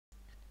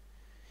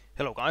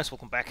Hello guys,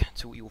 welcome back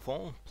to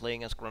EU4,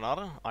 playing as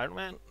Granada,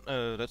 Ironman.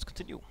 Let's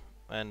continue.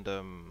 And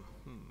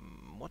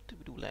what did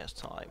we do last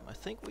time? I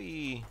think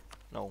we...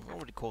 No, what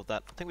already called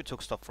that. I think we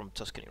took stuff from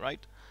Tuscany,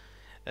 right?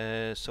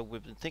 So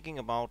we've been thinking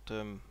about...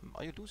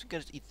 are you losing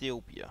against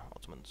Ethiopia,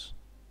 Ottomans?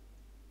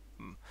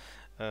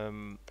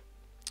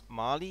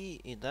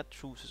 Mali, that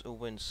truce is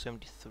over in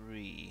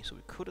 73, so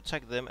we could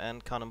attack them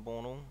and Kanem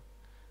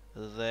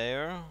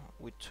there.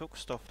 We took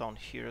stuff down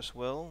here as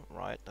well,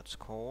 right? That's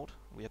called.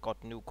 We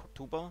got new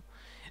Cortuba,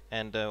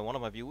 and one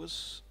of my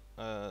viewers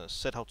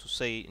said how to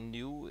say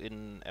new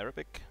in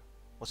Arabic.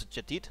 Was it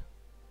Jadid?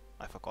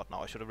 I forgot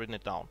now. I should have written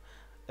it down.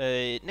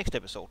 Next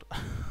episode,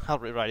 I'll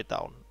rewrite it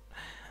down.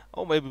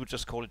 Or maybe we'll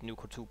just call it new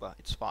Cortuba.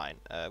 It's fine.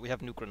 We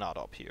have new Granada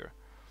up here.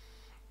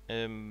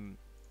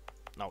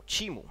 Now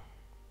Chimu,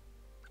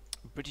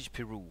 British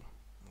Peru.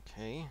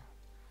 Okay.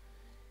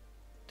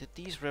 Did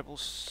these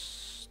rebels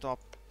stop?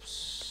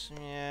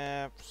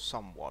 Yeah,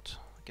 somewhat.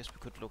 I guess we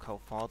could look how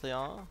far they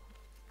are.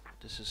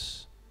 This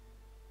is...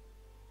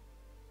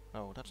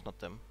 No, that's not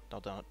them.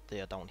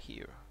 They are down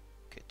here.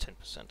 Okay,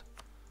 10%.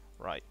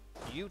 Right.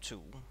 You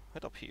two,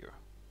 head up here.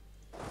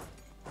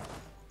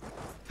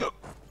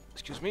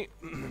 Excuse me.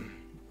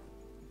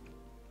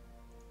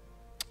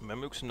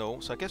 Mamluks, no.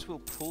 So I guess we'll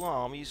pull our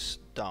armies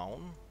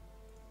down.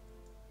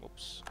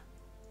 Whoops.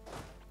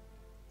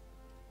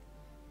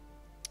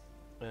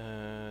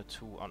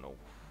 To, oh no,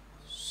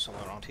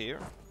 somewhere around here.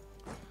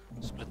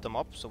 Split them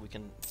up so we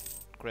can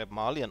grab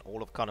Mali and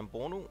all of Kanem.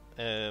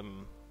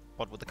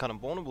 But with the Kanem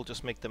we'll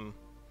just make them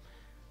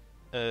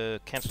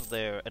cancel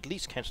their, at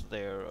least cancel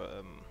their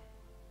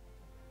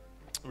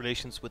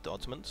relations with the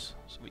Ottomans,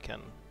 so we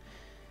can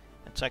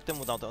attack them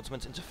without the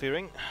Ottomans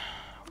interfering.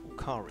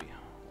 Bukhari,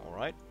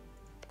 alright,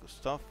 good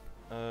stuff.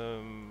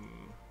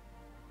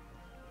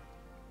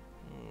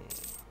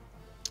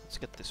 Let's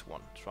get this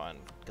one, try and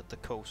get the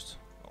coast,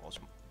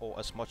 or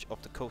as much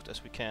of the coast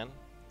as we can.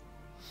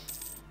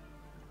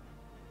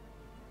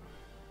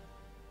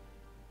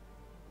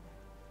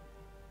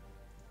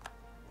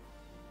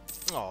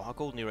 Oh, our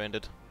golden year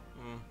ended.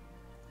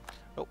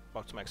 Oh,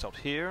 about to max out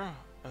here.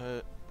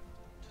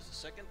 Just a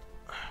second.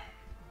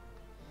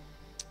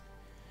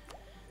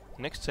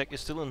 Next tech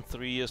is still in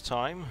 3 years'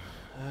 time.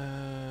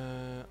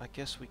 I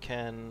guess we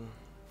can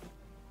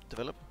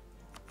develop.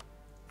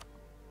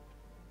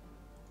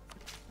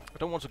 I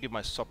don't want to give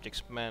my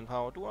subjects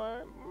manpower, do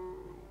I?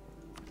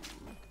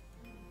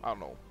 I don't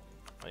know.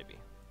 Maybe.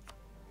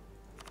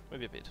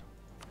 Maybe a bit.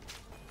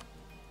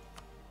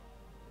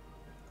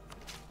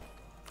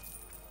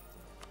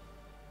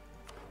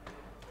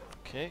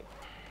 Okay.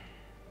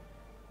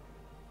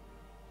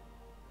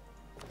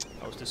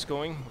 How's this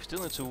going? We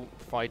still need to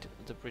fight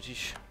the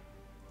British.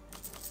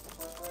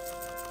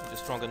 With a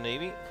stronger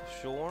navy,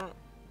 for sure.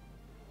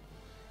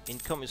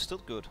 Income is still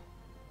good.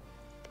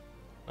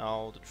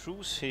 Now the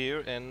truce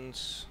here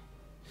ends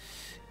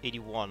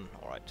 81.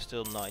 Alright,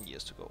 still 9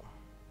 years to go.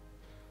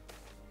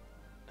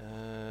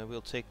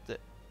 We'll take the...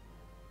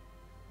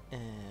 I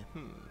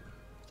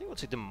think we'll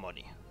take the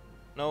money.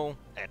 No,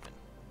 admin.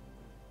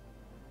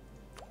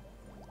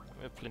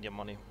 We have plenty of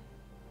money.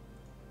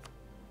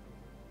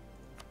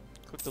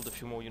 Could build a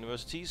few more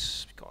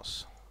universities,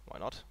 because why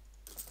not?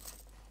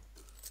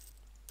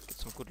 Get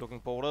some good looking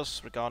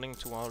borders regarding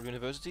to our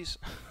universities.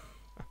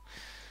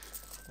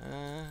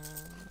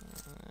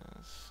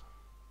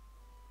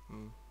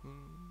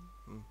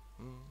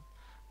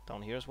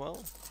 Down here as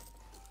well.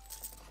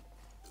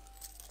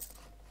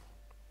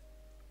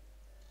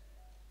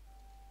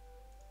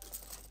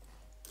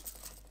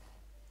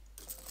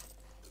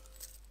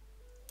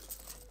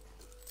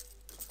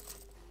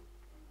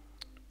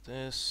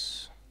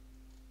 This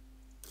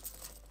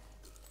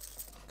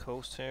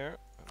coast here,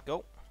 there we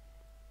go.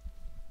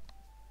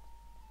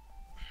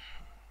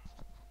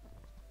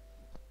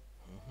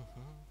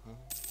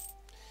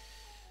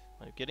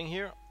 Are you getting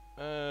here?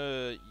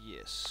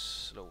 Yes,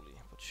 slowly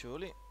but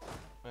surely.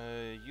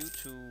 You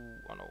two,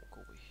 oh no,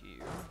 go over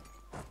here.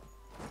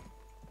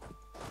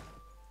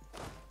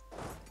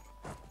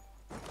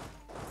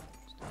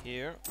 Stay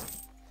here.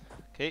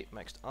 Okay,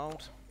 maxed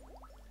out.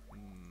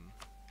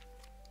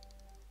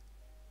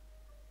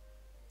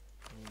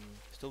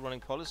 Still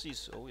running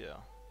policies? Oh yeah.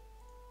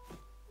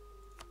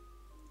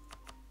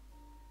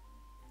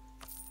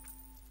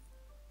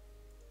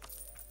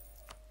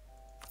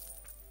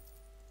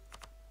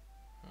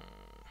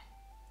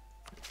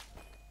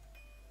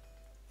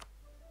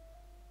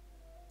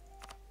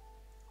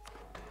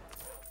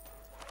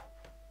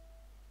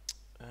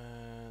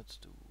 Let's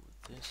do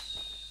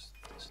this,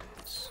 this, and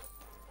this.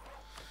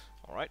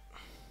 Alright.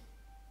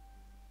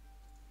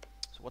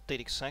 So what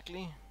date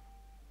exactly?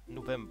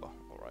 November,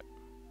 alright.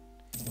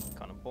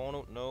 Kanem,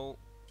 no.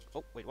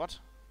 Oh, wait, what?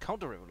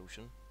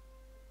 Counter-revolution?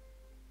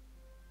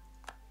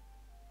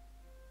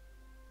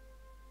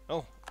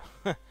 Oh,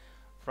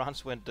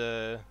 France went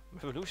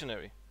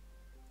revolutionary.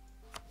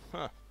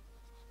 Huh.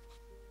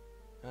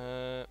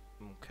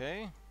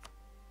 Okay.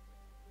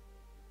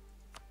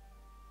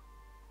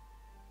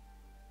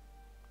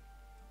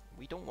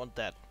 We don't want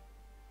that,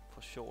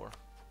 for sure.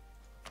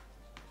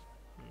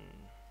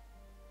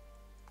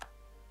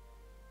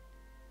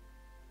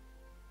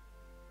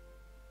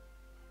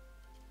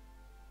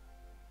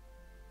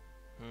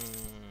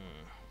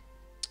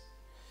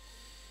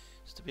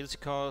 Stability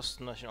cost,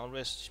 national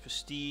unrest,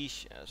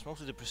 prestige. It's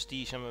mostly the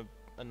prestige I'm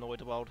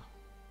annoyed about.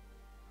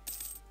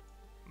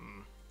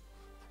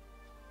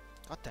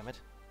 God damn it.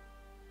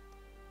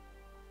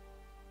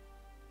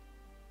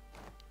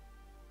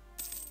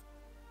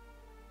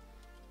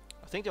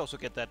 I think they also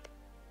get that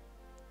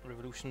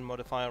revolution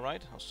modifier,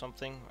 right? Or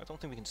something. I don't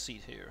think we can see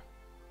it here.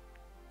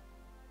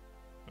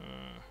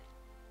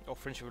 Oh,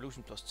 French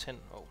Revolution plus 10.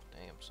 Oh,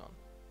 damn, son.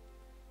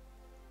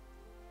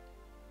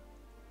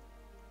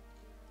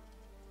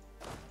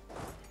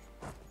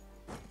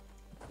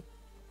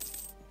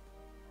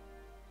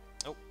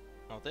 Oh,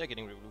 now they're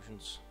getting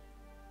revolutions.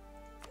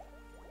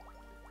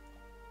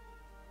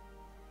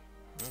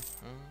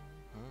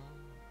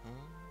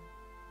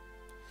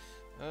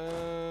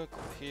 Go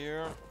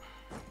here.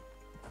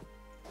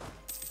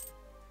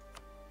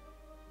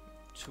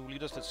 2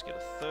 liters, let's get a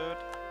third.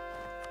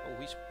 Oh,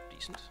 he's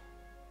decent.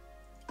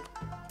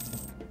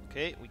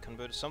 Okay, we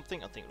converted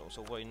something. I think it was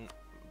over in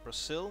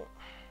Brazil.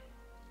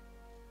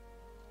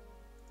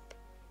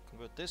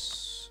 Convert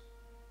this.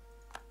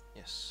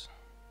 Yes.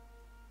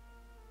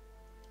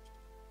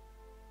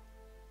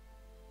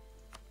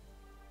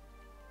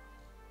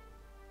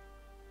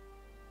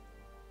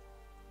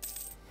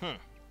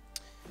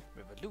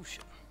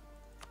 Revolution.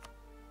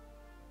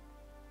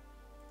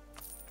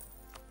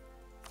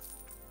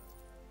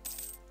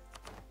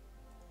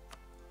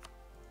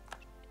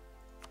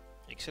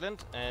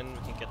 Excellent, and we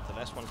can get the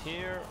last one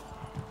here.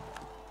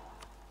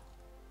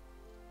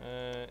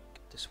 Get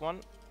this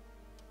one.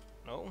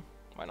 No,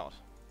 why not?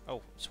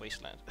 Oh, it's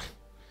wasteland.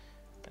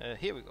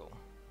 Here we go.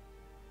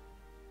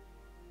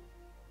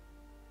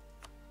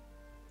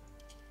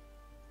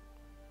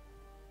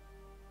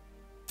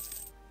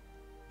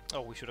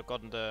 Oh, we should have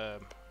gotten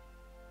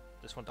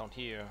this one down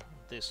here.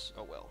 This,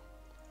 oh well.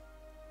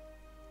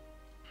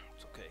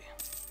 It's okay.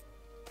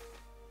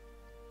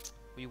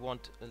 We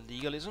want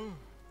legalism.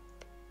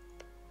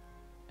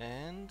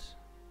 And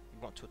we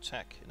want to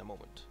attack in a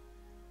moment.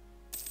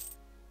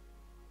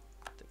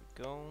 There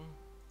we go.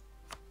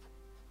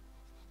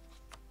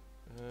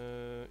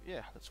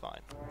 Yeah, that's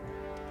fine.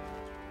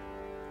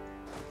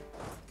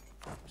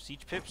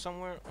 Siege pip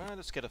somewhere.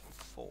 Let's get a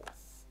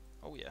 4th.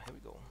 Oh yeah, here we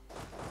go.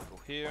 Go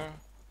here.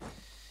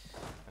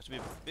 Have to be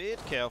a bit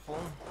careful.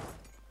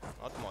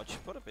 Not much,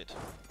 but a bit.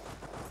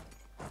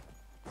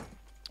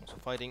 Also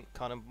fighting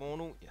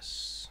Kanembornu.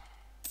 Yes.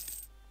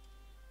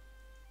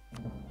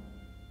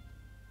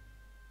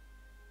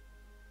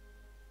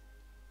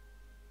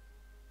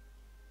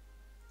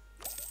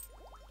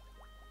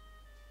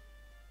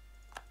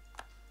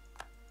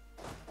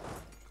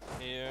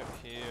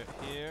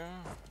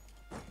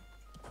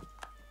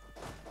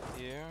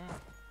 Here.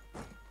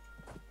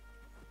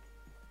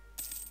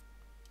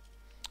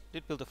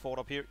 Did build a fort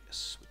up here?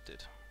 Yes, we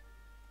did.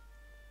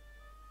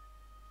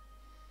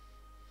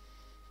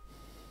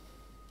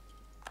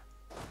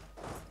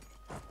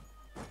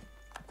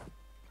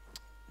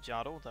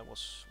 Jado, that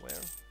was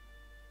where?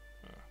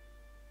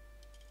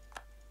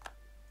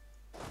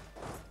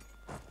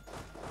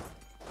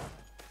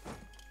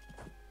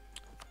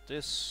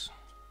 This.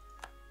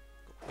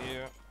 Go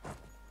here.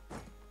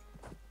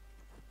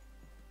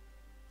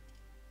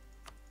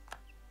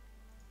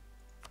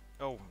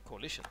 Oh,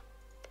 coalition.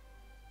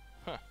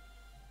 Huh.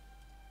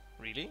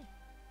 Really?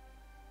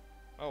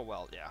 Oh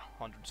well, yeah.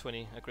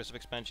 120 aggressive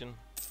expansion.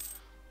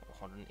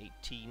 Or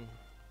 118.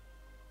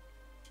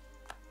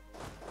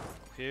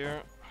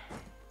 Here.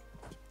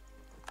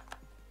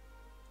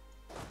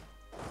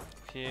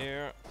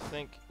 Here. I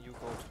think you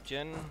go to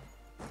Jen.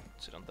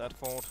 Sit on that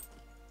fort.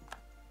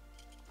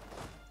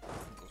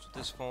 Go to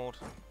this fort.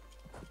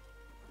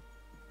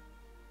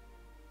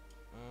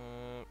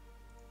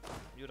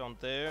 You're down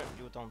there.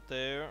 You're down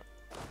there.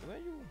 Where are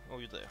you? Oh,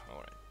 you're there.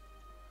 Alright.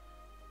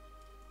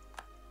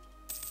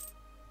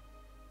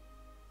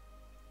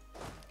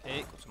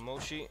 Okay, go to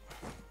Moshi.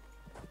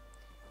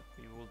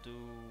 We will do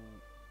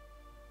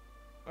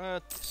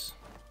this.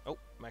 Oh,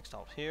 maxed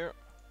out here.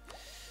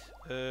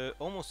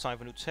 Almost time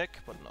for new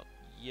tech, but not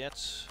yet.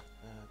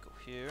 Go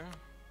here.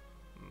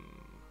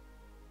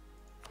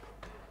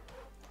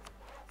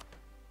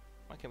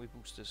 Why can't we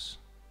boost this?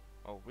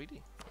 Oh,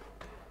 really?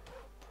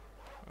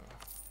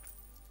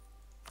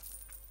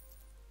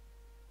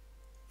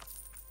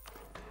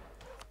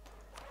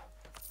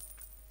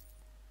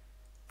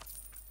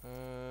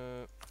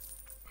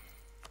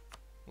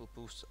 We'll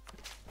boost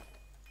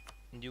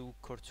new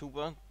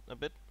Cortuba a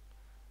bit,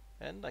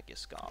 and I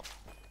guess Scarb.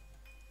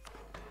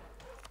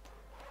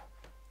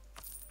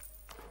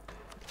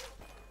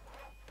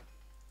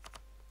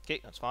 Okay,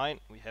 that's fine.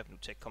 We have new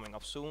tech coming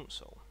up soon,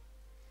 so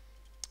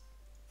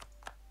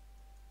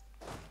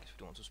guess we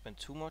don't want to spend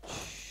too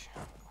much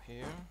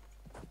here.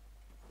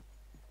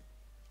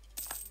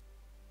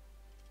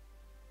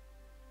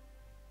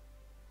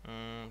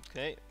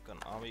 Okay, got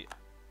an army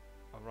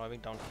arriving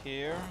down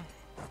here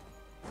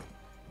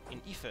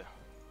in Ife.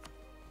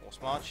 Force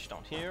march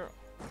down here.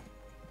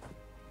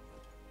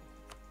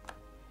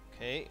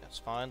 Okay, that's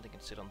fine. They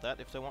can sit on that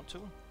if they want to.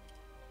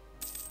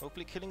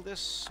 Hopefully killing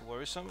this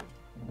worrisome.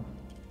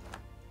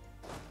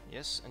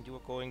 Yes, and you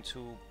are going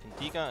to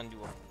Pindiga and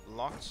you are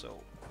locked,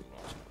 so we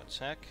want to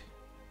attack.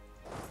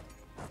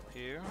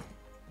 Here.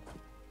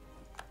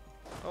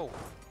 Oh.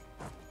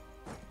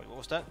 Wait, what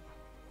was that?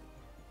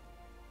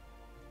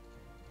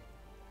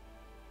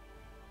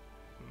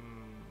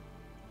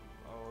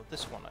 Oh,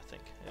 this one, I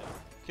think. Yeah.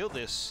 Kill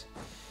this.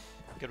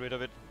 Get rid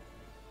of it.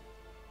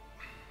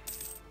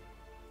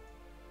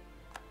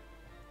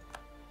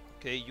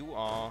 Okay, you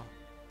are...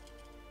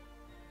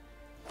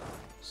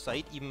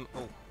 Said Im...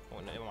 Oh,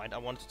 never mind. I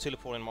wanted to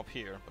teleport him up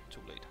here, but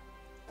too late.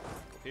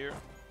 Go here.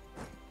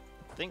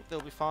 Think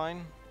they'll be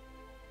fine.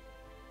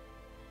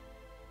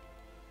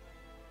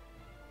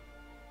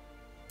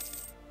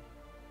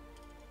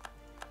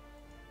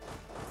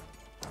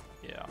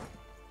 Yeah.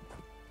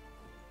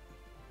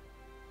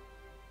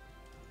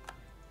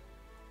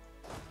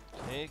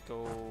 Okay,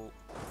 go...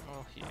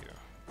 Oh, here.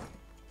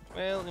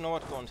 Well, you know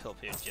what? Go and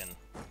help here, Jen.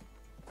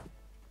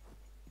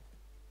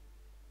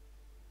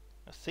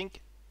 I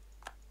think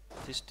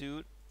this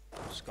dude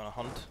is gonna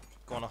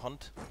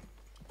hunt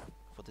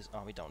for this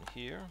army down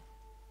here.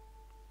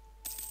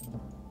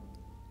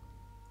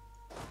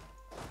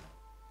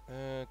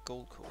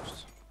 Gold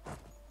Coast.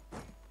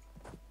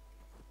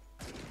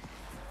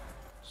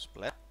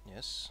 Splat,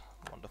 yes,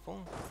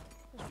 wonderful.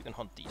 So we can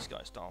hunt these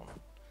guys down.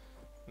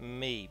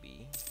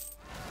 Maybe.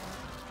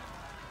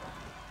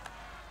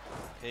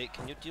 Okay,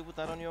 can you deal with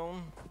that on your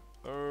own?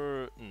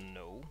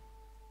 No.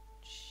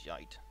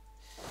 Shite.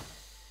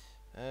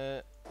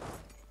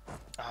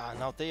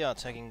 Now they are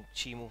attacking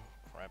Chimu.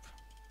 Crap.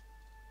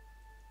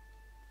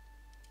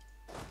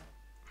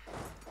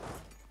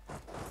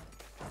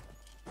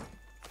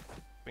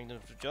 Bring them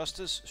to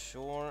justice,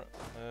 sure.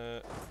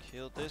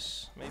 Kill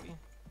this, maybe.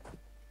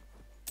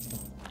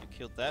 You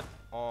killed that,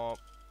 or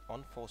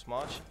on force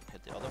march,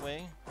 head the other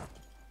way.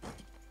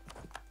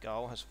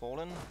 Gao has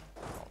fallen.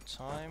 About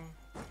time.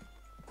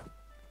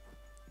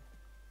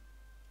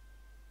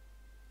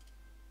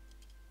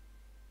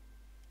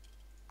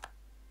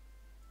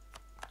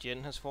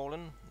 Jen has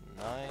fallen.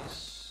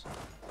 Nice.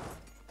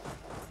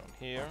 From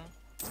here.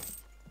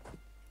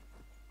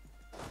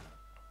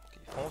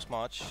 Okay, force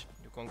march.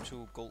 You're going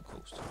to Gold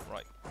Coast.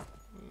 Right.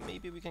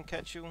 Maybe we can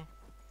catch you.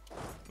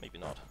 Maybe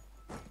not.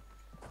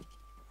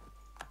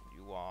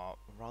 You are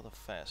rather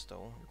fast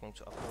though. You're going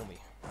to Abome.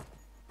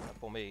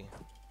 Abome.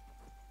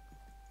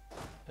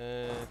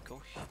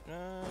 Go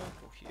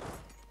here.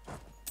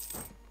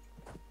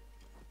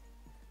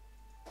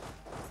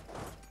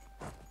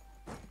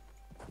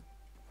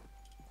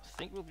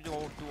 I think we'll do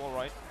all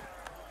right.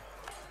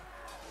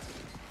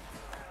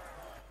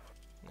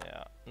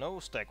 Yeah,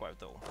 no stack wipe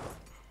though.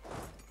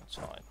 That's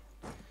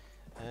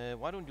fine.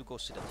 Why don't you go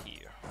sit up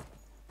here?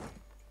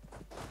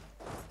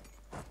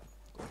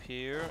 Go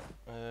here.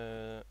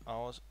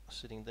 Ours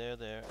sitting there.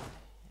 Yeah,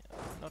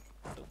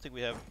 don't think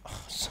we have.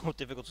 So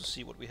difficult to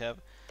see what we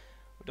have.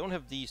 We don't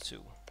have these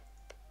two.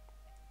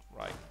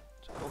 Right.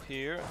 So go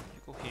here.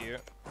 You go here.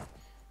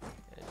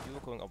 And you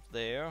are going up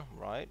there.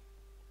 Right.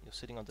 You're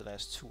sitting on the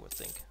last two, I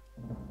think.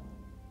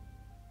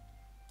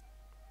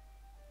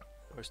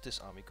 Where's this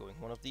army going?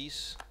 One of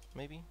these,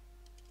 maybe?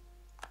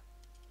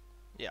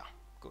 Yeah,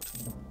 good.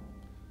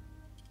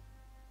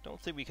 Don't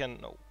think we can...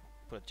 No.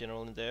 Put a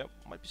general in there.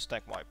 Might be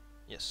stack wipe.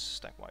 Yes,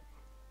 stack wipe.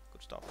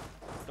 Good stuff.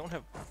 Don't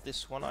have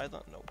this one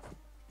either. No.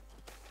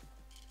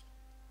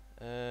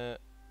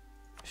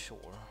 Sure.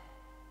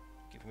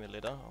 Give him a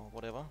letter or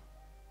whatever.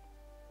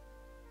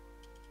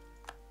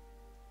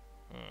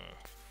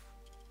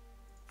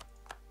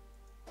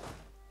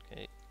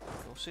 Okay,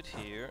 go sit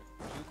here.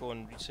 You go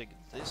and retake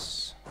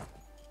this.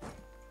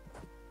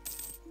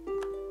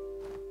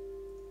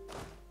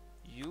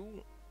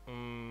 You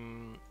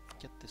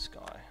get this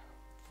guy.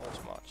 Force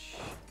march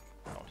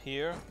down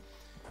here.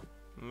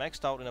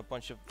 Maxed out in a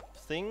bunch of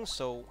things,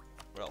 so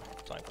well,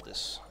 time for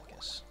this, I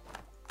guess.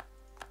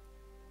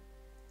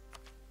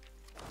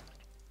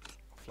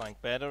 Flying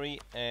battery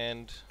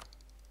and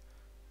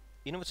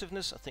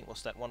innovativeness, I think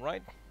was that one,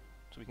 right?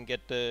 So we can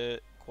get the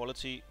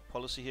quality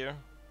policy here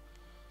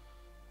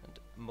and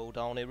mow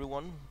down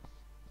everyone.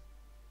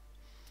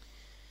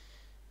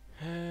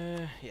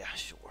 Yeah,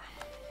 sure.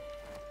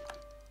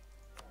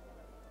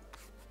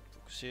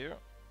 Focus here.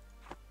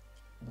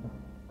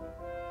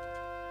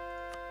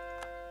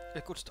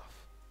 Yeah, good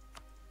stuff.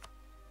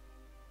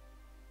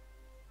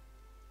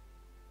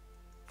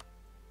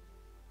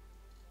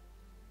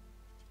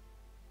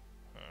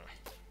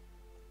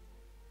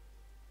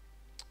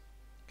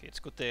 Okay, it's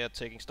good they are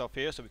taking stuff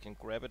here so we can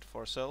grab it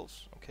for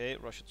ourselves. Okay,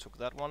 Russia took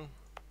that one.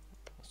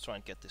 Let's try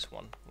and get this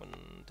one when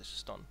this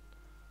is done.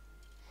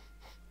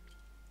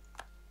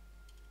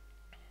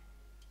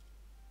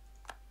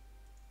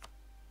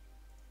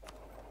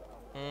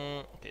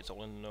 Okay, it's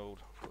all in the node.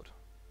 Good.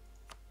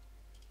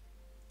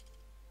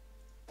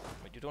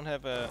 Wait, you don't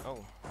have a...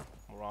 oh,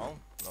 morale?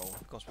 No,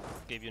 because we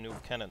gave you new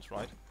cannons,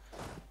 right?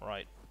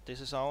 Right,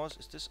 this is ours.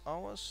 Is this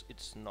ours?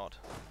 It's not.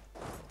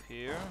 Go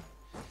here.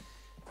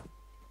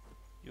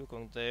 You're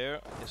going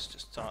there. I guess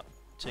just start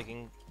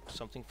taking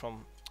something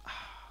from...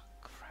 ah,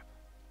 crap.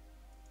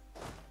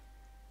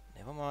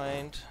 Never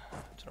mind.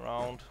 Turn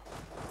around.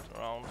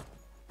 Turn around.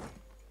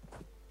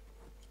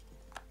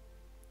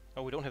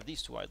 Oh, we don't have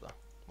these two either.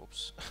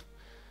 Whoops.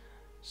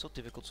 So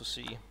difficult to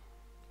see.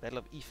 Battle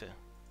of Ife.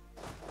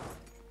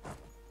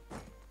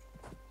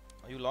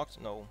 Are you locked?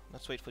 No.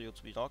 Let's wait for you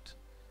to be locked.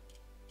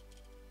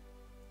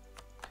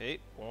 Okay,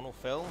 Bono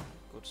fell.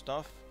 Good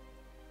stuff.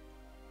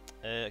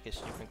 I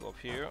guess you can go up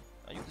here.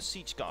 Are you the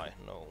siege guy?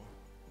 No.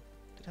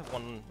 Did have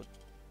one with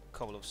a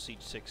couple of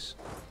siege 6.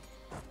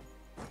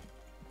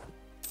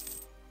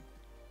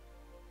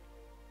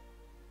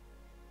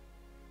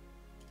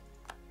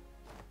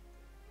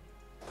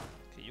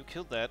 Okay, you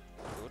killed that.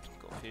 Good.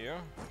 Go here.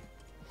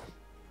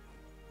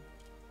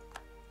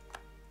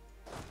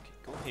 Okay,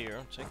 go here.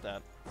 Take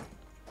that.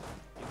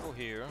 You go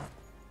here.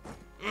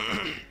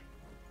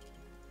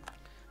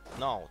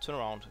 Now, turn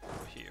around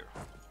over here.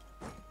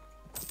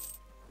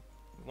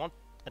 We want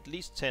at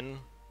least 10,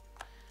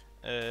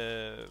 what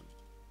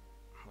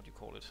do you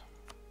call it?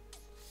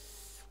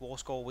 War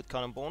score with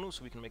Cannon bonus,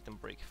 so we can make them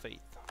break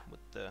faith with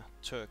the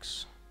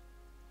Turks.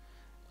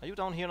 Are you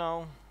down here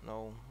now?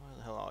 No. Where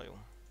the hell are you?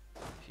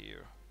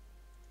 Here.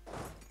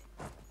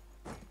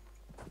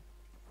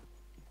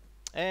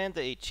 And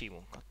the 8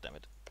 Chimo. God damn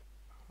it.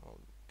 Well,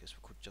 guess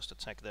we could just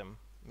attack them.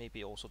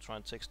 Maybe also try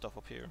and take stuff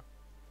up here.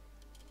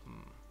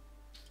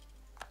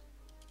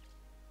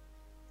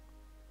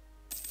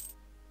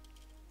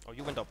 Oh,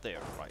 you went up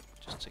there. Right,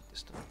 just take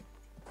this then.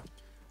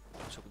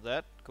 You took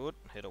that. Good.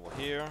 Head over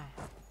here.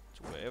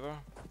 To wherever.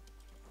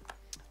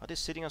 Are they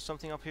sitting on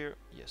something up here?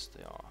 Yes,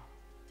 they are.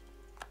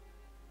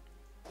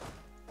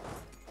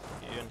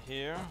 Here and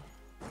here.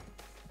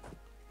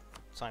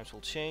 Times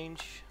will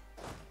change.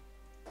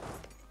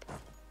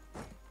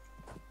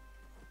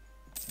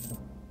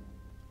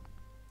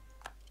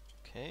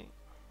 Okay.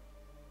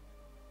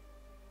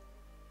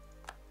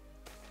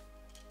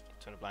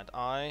 Turn a blind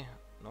eye.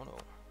 No, no.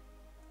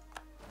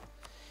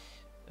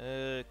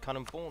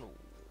 Cannon Bono.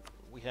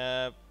 We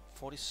have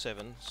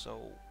 47, so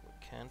we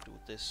can't do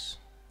this.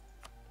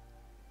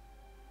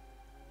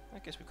 I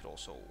guess we could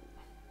also...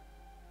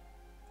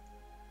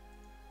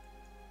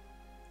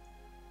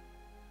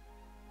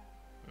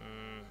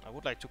 I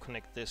would like to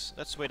connect this.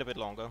 Let's wait a bit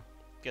longer.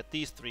 Get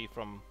these 3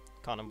 from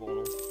Cannon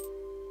Bono.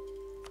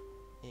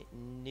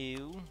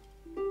 No.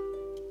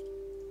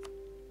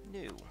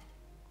 No.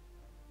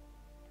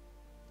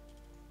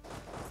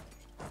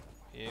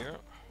 Here.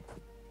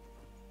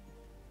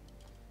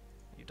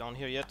 You down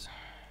here yet?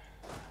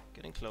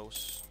 Getting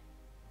close.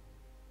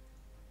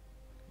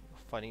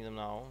 Fighting them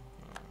now.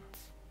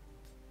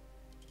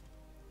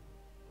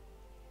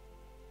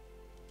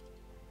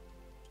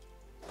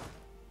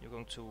 You're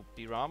going to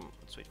be Ram.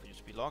 Let's wait for you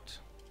to be locked.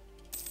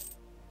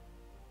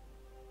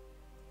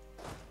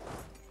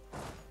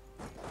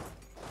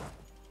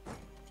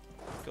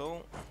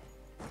 Go.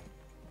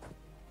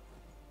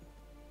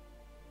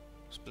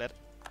 Splat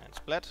and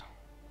splat.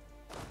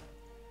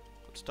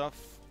 Good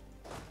stuff.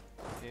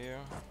 Here.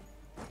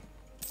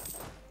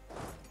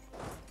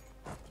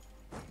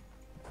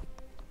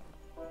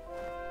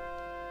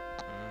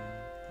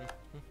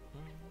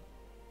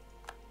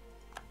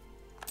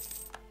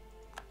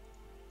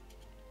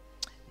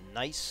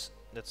 Nice.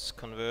 Let's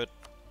convert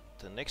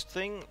the next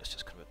thing. Let's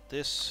just convert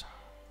this.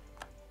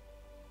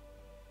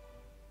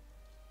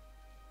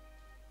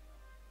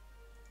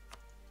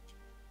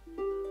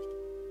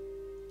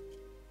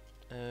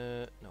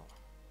 No.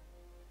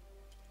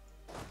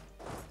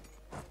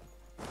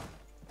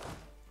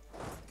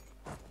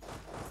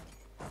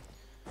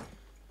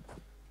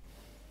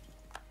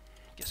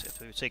 Guess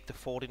after we take the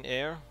fort in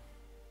air.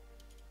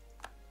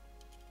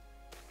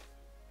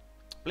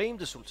 Blame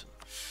the Sultan.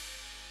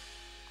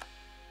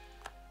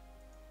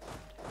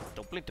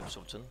 Don't blame the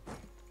Sultan.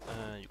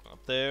 You go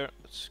up there.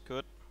 That's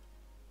good.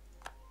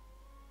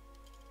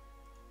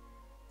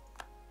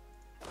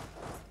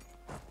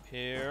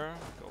 Here.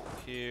 Go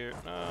here.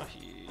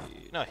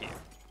 No, here.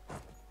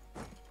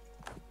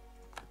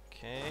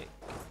 Okay.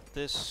 Get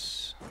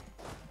this.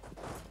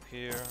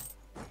 Here.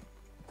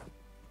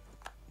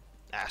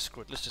 Ah,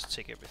 screw it. Let's just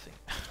take everything.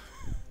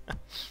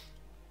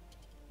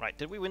 Right.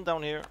 Did we win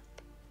down here?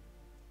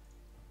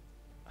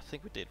 I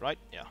think we did, right?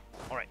 Yeah.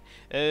 Alright.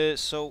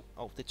 So...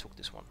 Oh, they took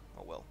this one.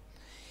 Oh well.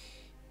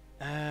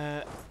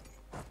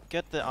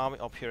 Get the army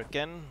up here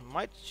again.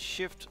 Might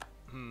shift...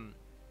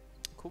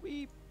 Could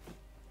we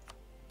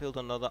build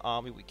another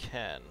army? We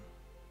can.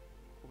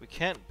 We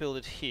can't build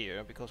it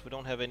here because we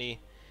don't have any...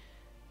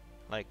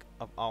 like,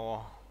 of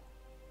our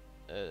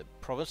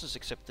provinces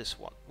except this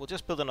one. We'll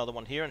just build another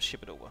one here and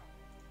ship it over.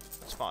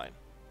 That's fine.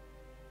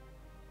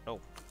 No.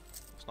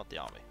 It's not the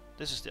army.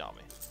 This is the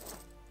army.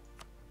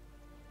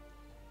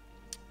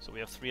 So we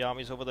have 3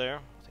 armies over there.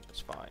 I think that's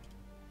fine.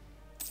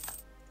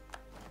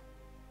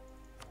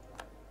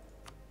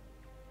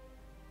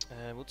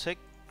 We'll take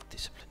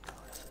discipline guard,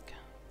 I think.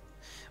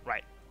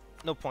 Right.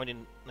 No point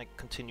in like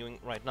continuing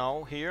right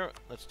now here.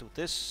 Let's do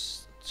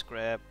this. Let's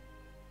grab.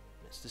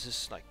 This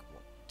is like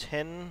what,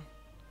 10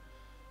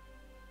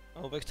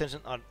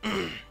 overextension.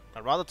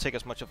 I'd rather take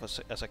as much of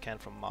as I can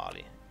from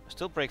Mali. I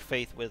still break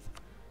faith with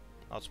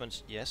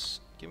Announcements, yes.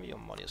 Give me your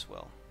money as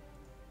well.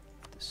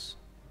 This.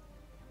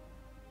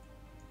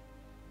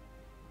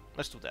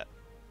 Let's do that.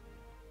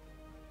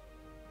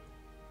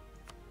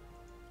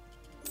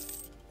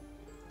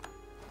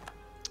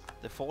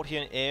 The fort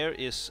here in air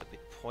is a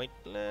bit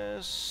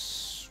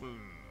pointless.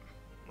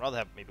 Rather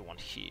have maybe one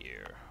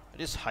here. It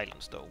is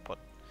highlands though, but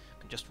you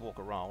can just walk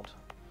around.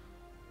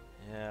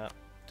 Yeah,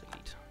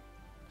 delete.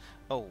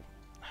 Oh,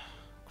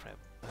 crap.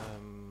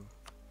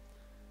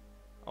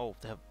 Oh,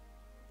 they have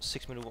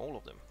 6 minutes all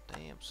of them.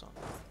 Damn, son.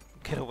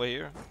 Get away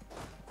here.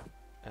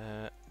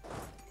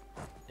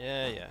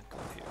 Yeah, go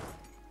here.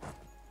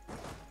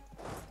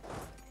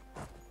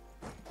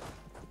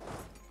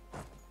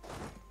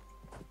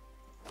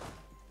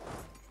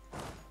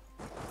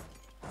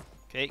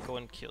 Okay, go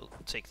and kill.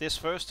 Take this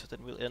first, then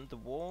we'll end the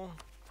war.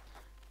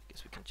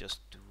 Guess we can just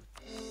do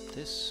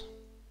this.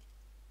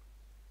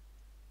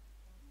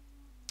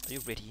 Are you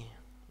ready?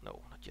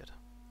 No, not yet.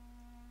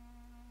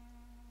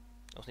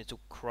 Also need to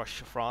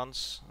crush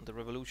France and the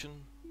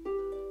revolution.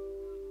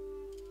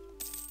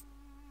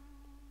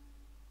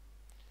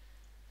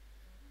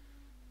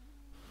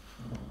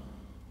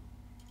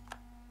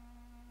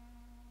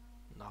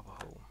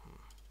 Navajo.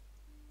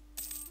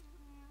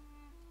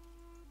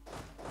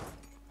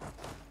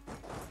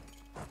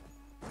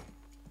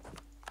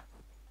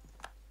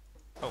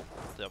 Oh,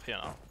 they're up here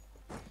now.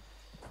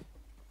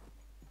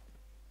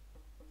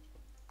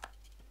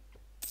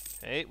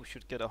 Okay, we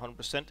should get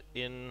 100%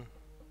 in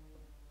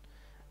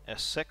a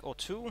sec or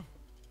two.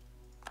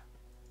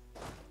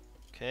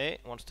 Okay,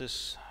 once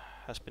this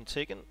has been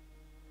taken.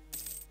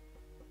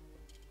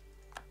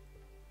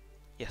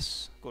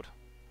 Yes, good.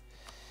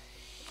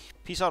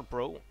 Peace out,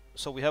 bro.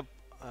 So we have,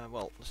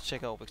 well, let's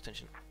check our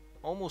extension.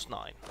 Almost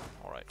 9.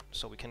 Alright,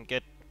 so we can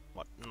get,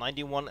 what,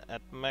 91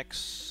 at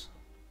max.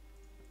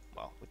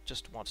 Well, with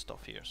just one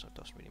stuff here, so it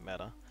doesn't really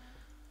matter.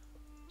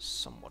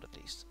 Somewhat at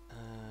least.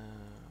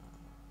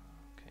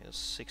 Okay, that's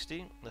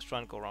 60. Let's try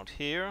and go around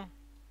here.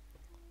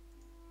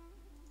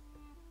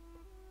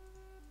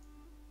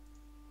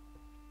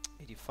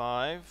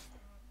 85.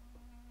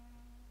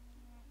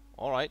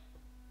 Alright.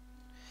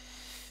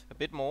 A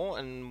bit more,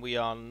 and we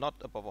are not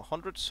above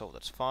 100, so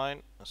that's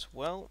fine as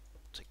well.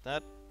 Take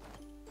that.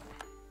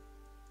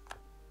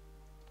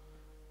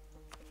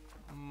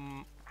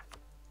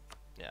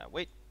 Yeah,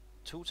 wait.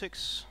 2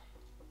 ticks.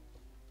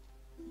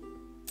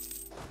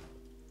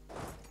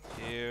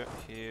 Here,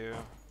 here.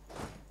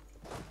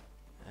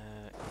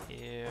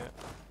 Here.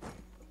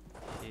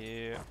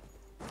 Here.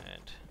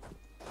 And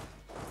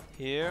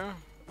here.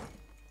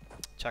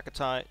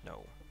 Chagatai,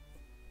 no.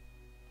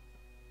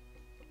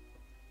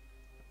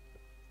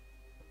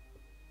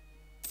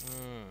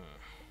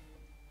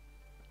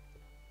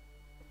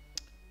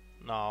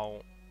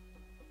 Now,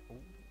 ooh,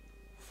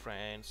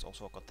 France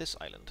also got this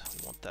island.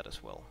 We want that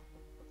as well.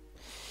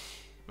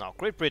 Now,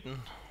 Great Britain.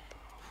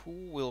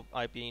 Who will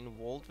I be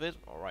involved with?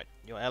 Alright,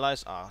 your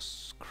allies are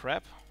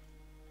crap.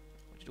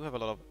 But you do have a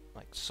lot of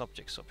like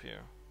subjects up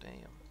here.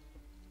 Damn.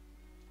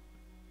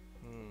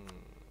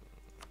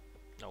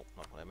 No,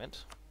 not what I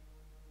meant.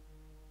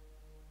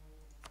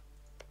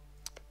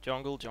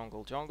 Jungle,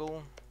 jungle,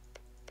 jungle.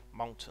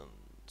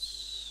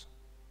 Mountains.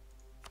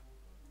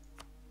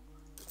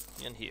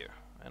 And here.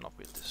 And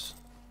upgrade this.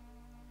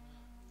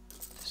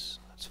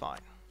 That's fine.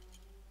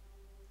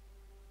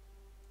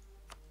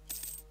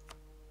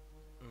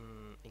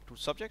 Include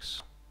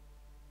subjects.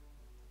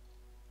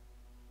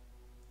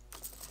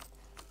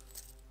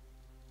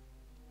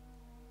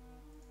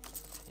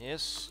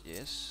 Yes,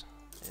 yes,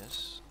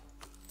 yes.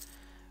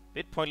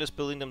 Bit pointless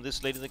building them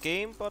this late in the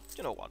game, but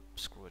you know what?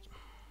 Screw it.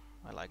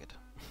 I like it.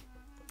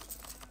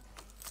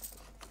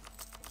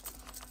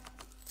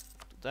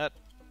 Do that.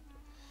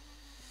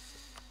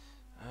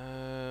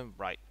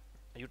 Right.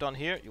 Are you done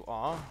here? You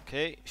are.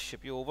 Okay.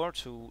 Ship you over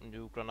to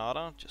New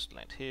Granada. Just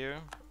land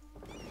here.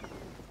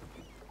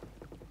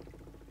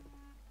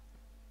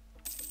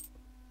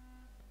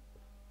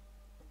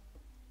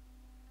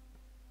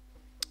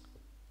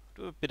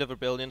 Do a bit of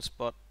rebellions,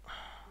 but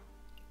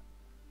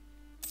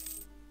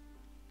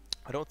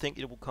I don't think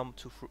it will come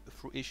to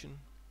fruition.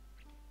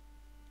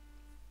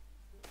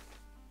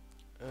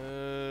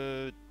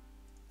 We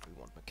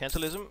want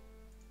mercantilism,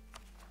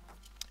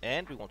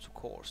 and we want to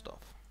core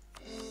stuff.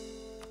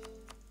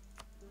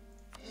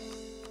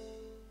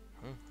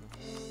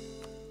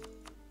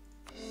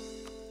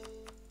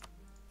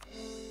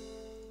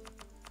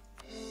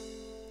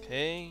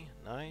 Okay,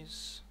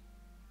 nice.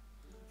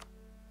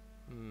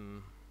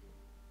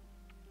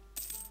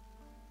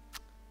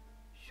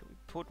 Should we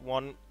put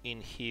one in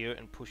here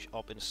and push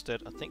up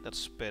instead? I think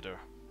that's better.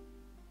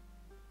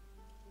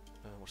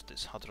 What's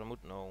this? Hadramut?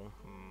 No.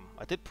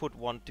 I did put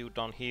one dude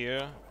down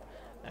here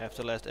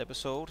after last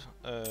episode.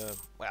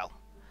 Well,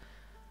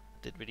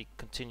 didn't really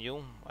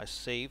continue. I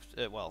saved.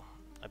 Well,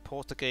 I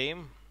paused the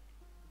game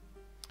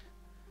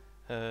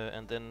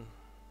and then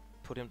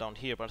put him down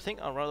here. But I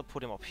think I'd rather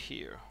put him up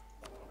here.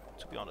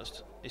 To be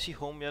honest, is he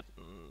home yet?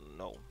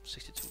 No,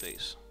 62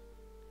 days.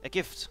 A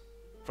gift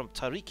from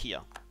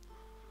Tarikia,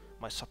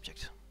 my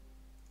subject.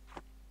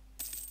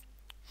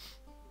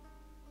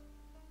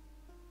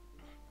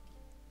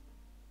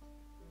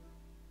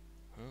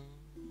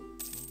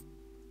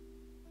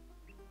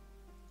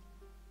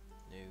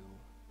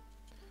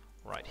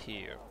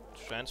 here.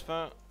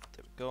 Transfer.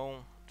 There we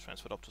go.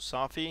 Transferred up to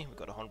Safi. We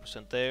got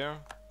 100% there.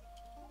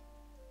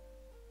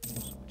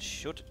 So it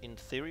should, in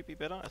theory, be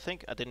better. I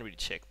think I didn't really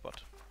check,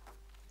 but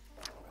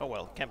oh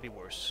well, can't be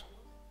worse.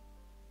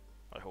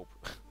 I hope.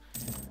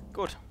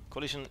 Good.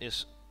 Coalition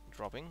is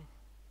dropping.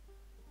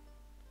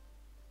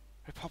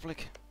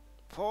 Republic.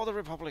 For the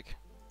Republic.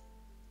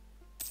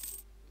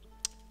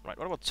 Right,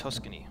 what about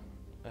Tuscany?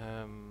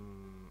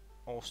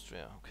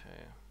 Austria,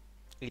 okay.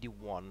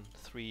 81,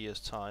 3 years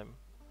time.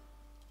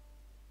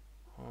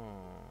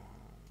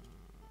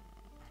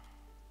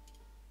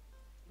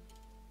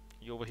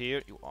 You over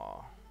here? You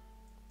are.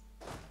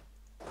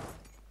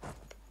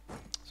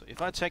 So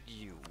if I attack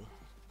you,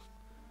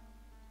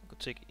 I could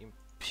take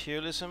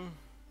imperialism.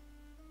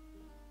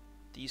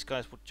 These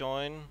guys would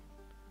join.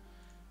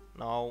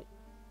 Now,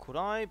 could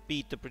I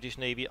beat the British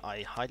Navy?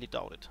 I highly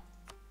doubt it.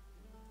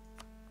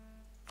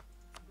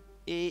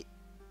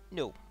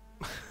 No.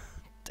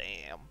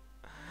 Damn.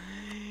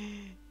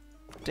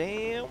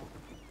 Damn.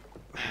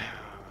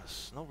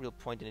 There's no real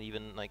point in it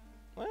even, like,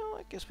 well,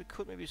 I guess we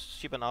could maybe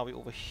ship an army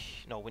over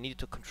here. No, we needed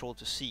to control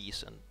the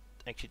seas, and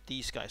actually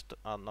these guys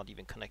are not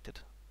even connected.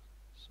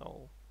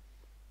 So,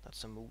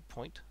 that's a moot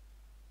point.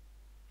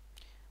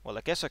 Well,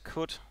 I guess I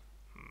could.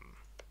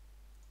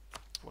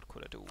 What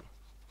could I do?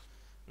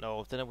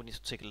 No, then I would need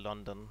to take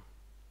London.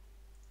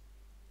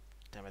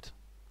 Damn it.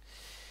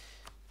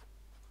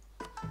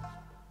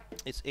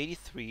 It's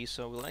 83,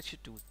 so we'll actually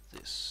do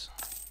this.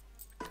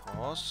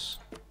 Because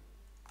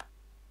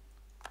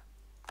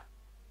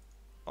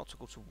about to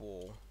go to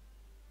war.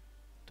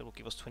 That will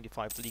give us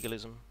 25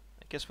 legalism.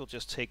 I guess we'll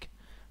just take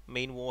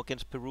main war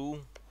against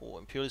Peru for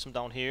imperialism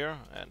down here,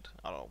 and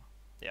I don't know,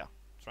 yeah,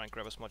 try and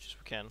grab as much as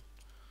we can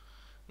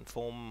and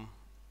form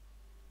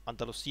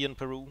Andalusia and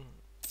Peru.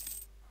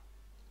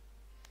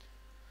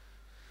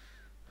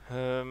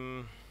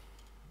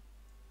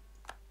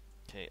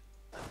 Okay,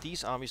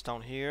 these armies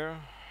down here.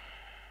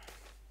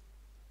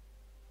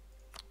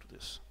 Do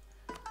this.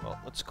 Well,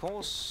 let's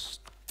call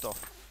stuff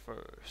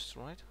first,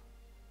 right?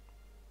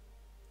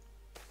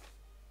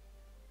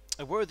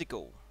 A worthy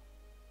goal.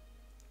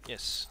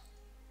 Yes,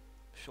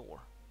 sure.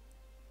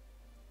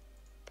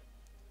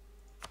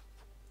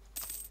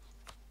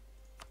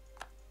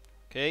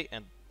 Okay,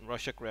 and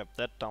Russia grabbed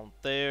that down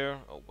there.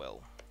 Oh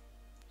well.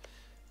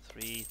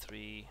 3,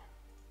 3.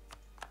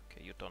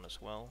 Okay, you're done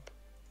as well.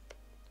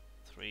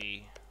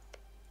 3,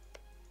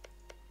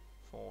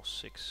 4,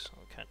 6.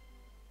 We can't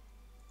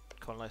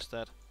colonize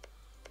that.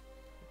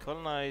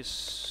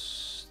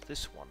 Colonize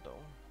this one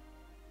though.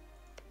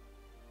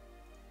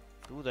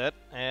 Do that,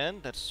 and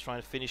let's try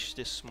to finish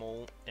this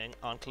small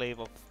enclave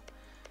of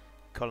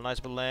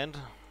colonizable land.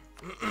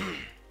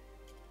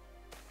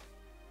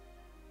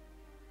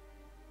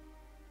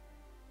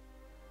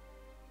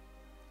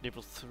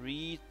 Level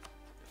 3,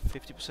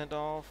 50%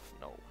 off.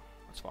 No,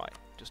 that's fine.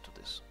 Just do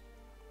this.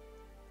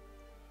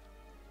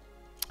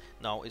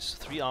 Now, is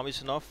 3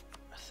 armies enough?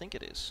 I think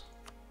it is.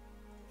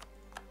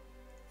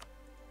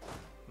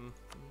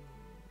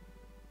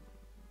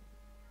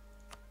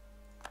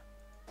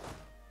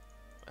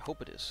 I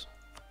hope it is.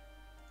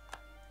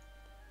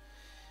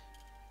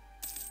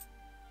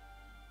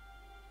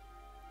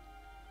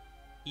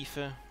 Ife,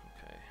 okay.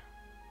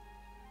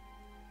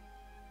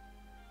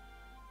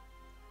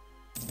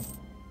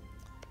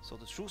 So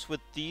the truce with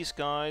these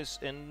guys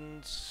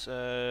ends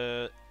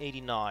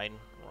 89,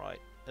 right?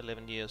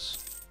 11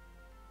 years.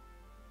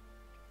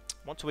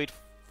 Want to wait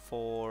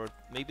for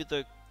maybe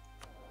the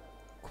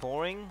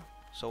coring,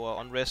 so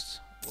our unrest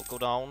will go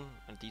down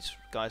and these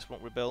guys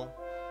won't rebel.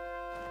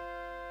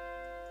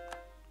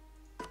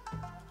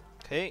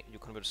 Okay, you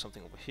convert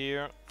something over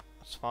here.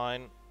 That's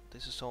fine.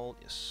 This is all.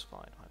 Yes,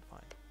 fine.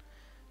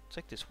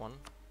 Take this one.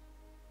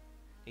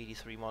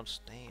 83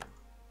 months. Damn.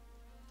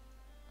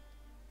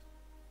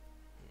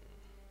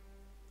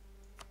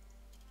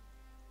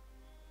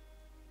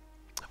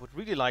 I would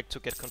really like to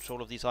get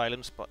control of these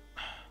islands, but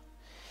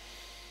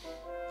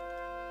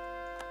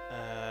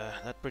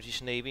that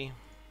British Navy.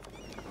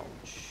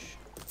 Ouch.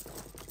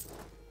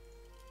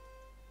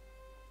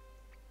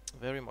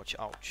 Very much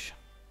ouch.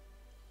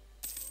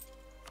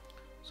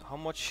 So how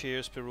much here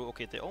is Peru?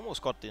 Okay, they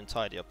almost got the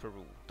entirety of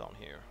Peru down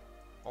here.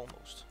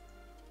 Almost.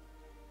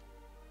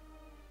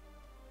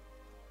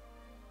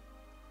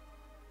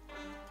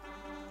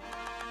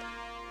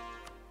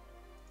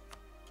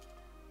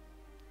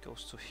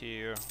 Goes to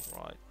here,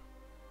 right.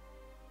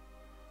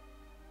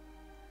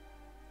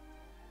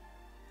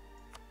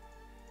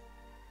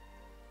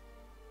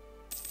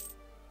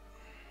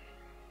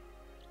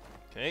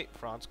 Okay,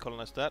 France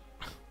colonized that.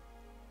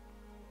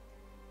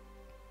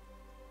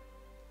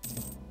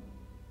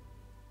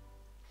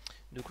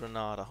 New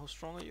Granada, how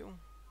strong are you?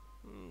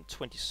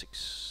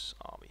 26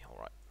 army,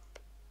 alright.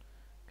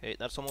 Okay,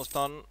 that's almost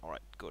done.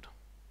 Alright, good.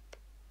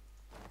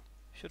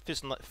 Should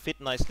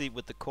fit nicely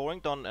with the coring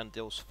done and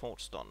those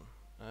forts done.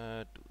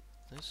 Do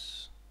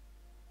this.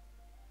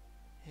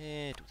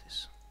 Do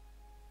this.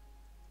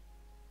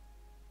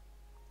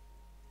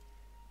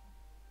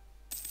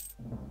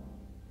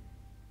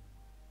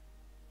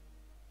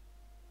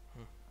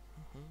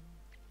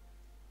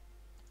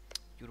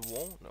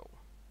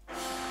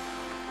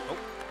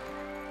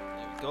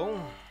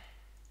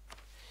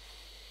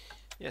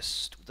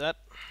 Yes, do that.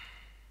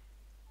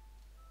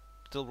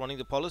 Still running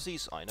the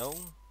policies, I know.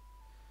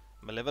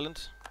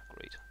 Malevolent,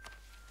 great.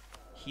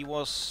 He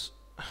was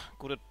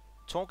good at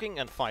talking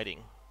and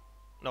fighting.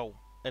 No,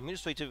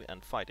 administrative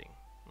and fighting.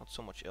 Not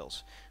so much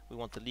else. We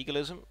want the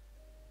legalism.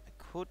 I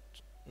could...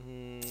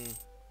 no,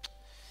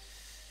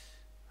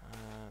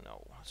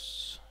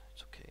 it's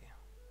okay.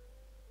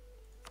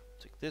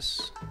 Take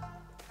this.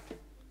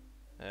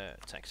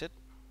 Tax it.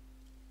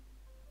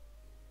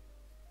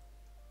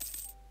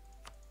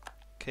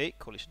 Okay,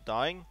 coalition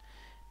dying.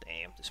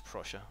 Damn, this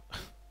Prussia.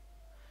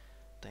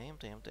 Damn.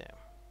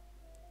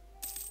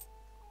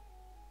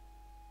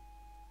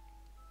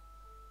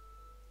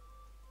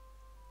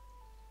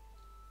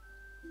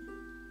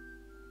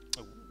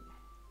 Oh.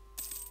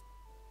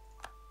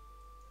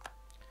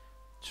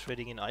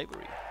 Trading in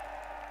ivory.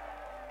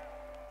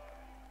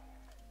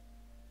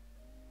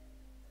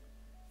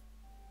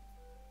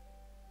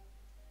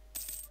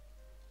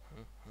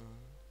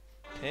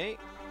 Okay.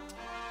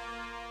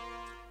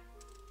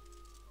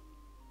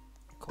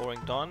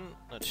 Coring done.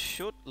 That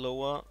should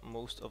lower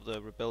most of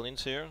the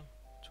rebellions here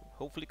to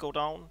hopefully go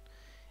down.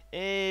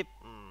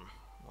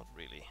 Not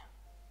really.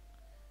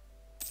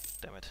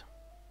 Damn it.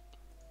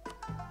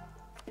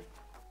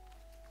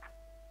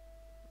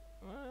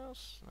 Well,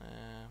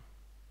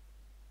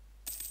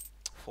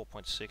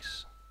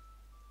 4.6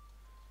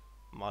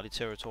 Mali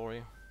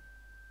territory.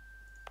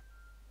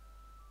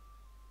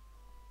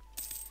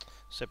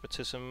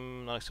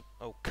 Separatism, not accept.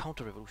 Oh,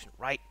 counter-revolution.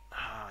 Right.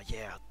 Ah,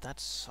 yeah, that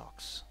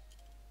sucks.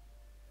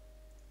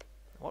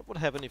 What would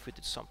happen if we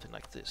did something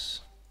like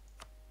this?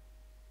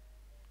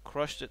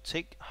 Crush the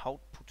take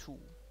Haut Putu.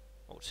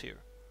 Oh, it's here.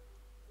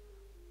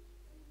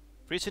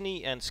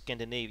 Britannia and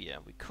Scandinavia.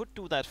 We could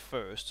do that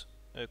first.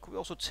 Could we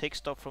also take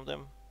stuff from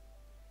them?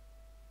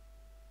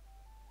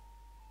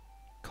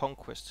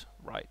 Conquest,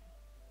 right.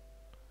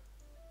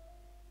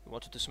 We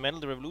want to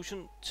dismantle the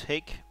revolution.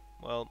 Take,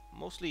 well,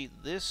 mostly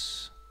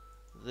this,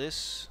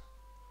 this,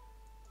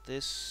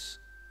 this,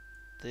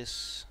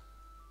 this,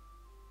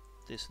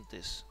 this, and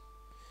this.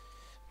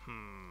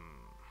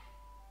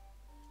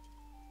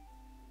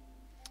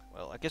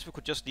 Well, I guess we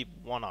could just leave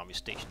one army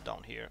stationed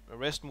down here. The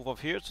rest move up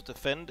here to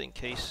defend in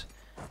case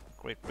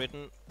Great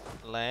Britain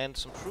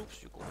lands some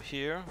troops. You go over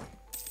here.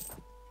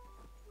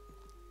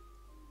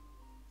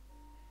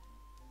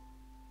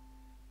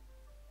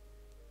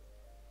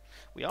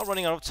 We are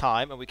running out of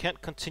time and we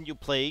can't continue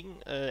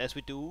playing as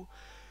we do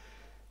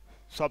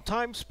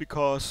sometimes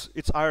because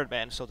it's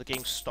Ironman, so the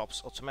game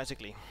stops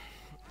automatically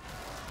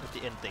at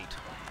the end date.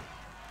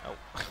 Oh.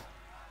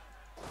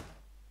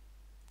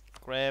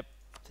 Grab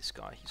this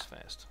guy, he's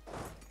fast.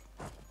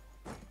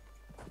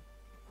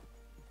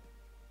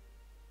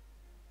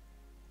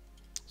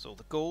 So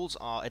the goals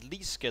are at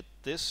least get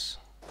this,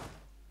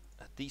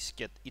 at least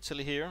get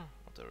Italy here,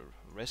 the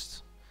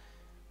rest.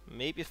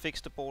 Maybe fix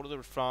the border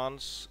with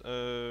France,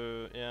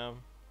 yeah.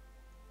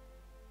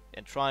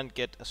 And try and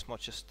get as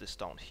much as this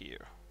down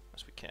here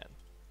as we can.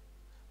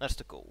 That's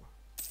the goal.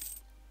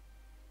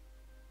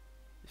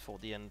 Before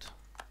the end.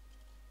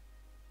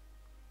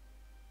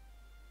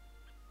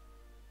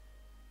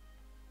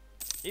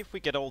 If we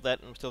get all that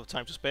and we still have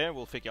time to spare,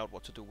 we'll figure out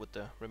what to do with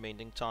the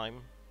remaining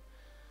time.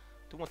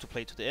 Do want to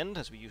play to the end,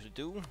 as we usually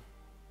do.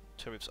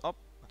 Tariffs up,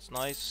 that's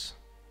nice.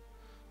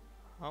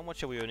 How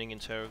much are we earning in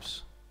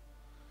tariffs?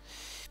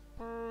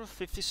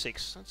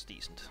 56, that's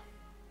decent.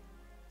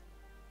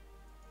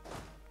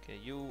 Okay,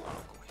 you,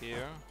 I'll go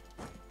here.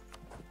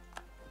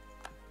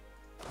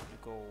 You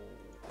go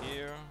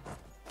here.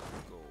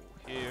 You go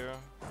here.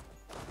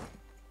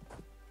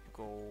 You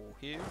go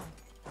here.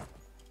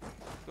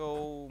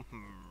 Go,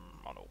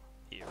 oh no,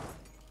 here.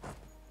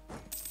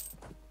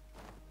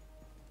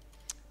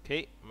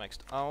 Okay,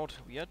 maxed out.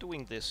 We are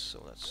doing this,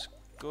 so that's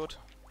good.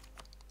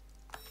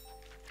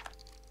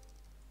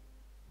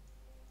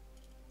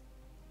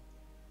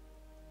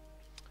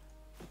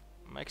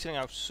 Maxing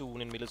out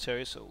soon in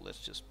military, so let's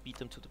just beat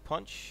them to the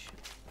punch.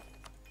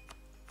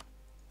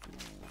 Do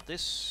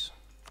this.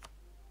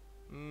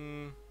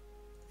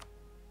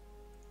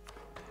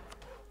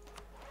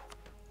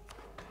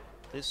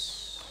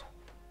 This.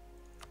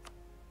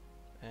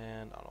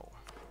 And I don't know.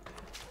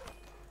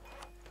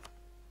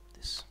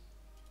 This.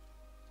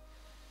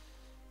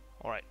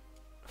 Alright.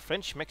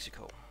 French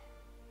Mexico.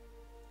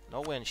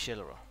 Norway and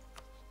Schillerer.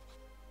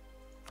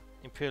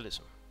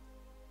 Imperialism.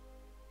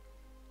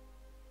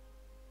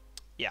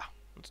 Yeah,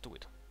 let's do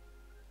it.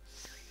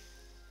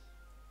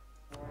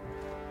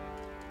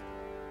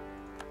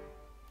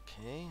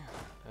 Okay,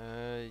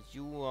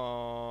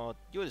 you're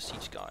the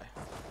siege guy.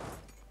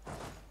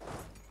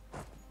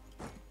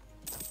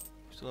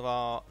 Still have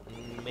our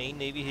main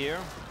navy here.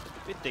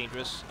 A bit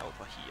dangerous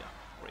over here.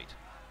 Great.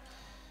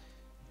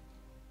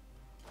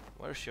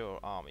 Where's your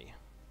army?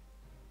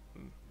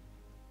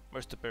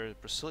 Where's the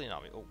Brazilian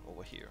army? Oh,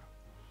 over here.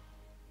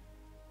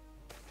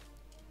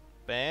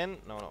 Ban?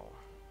 No.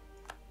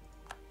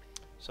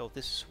 So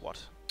this is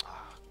what?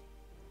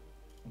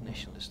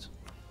 Nationalist.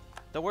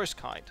 The worst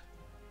kind.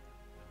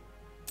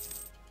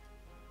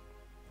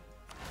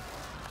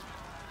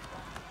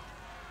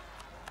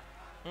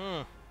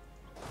 Of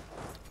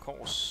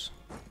course.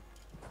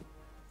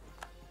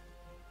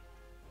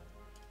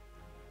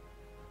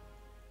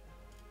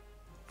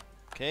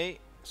 Okay,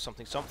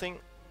 something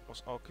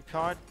was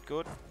occupied.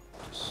 Good.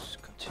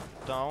 Just continue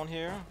down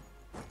here.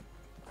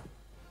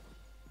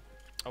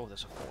 Oh,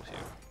 there's a fort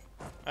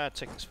here.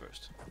 Take this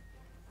first.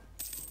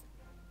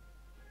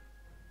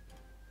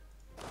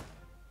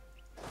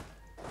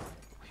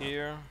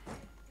 Here.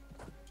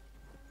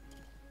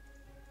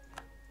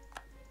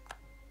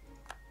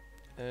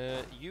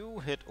 You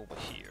head over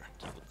here.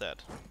 Deal with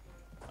that.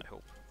 I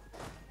hope.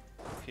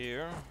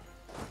 Here.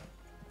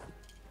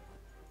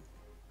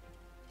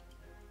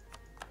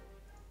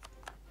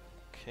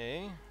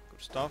 Okay,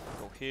 good stuff.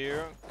 Go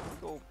here.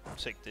 Go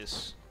take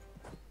this.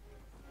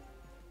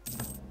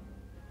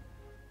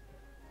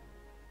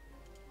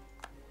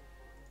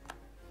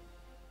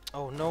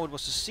 Oh no, it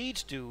was a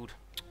siege, dude.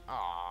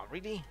 Ah,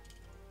 really?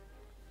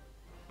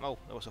 Oh,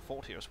 there was a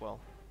fort here as well.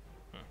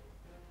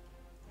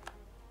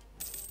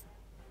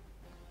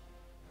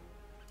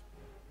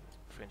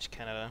 French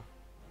Canada.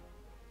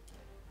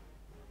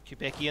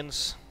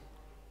 Quebecians.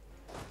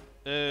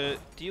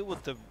 Deal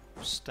with the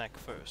stack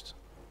first.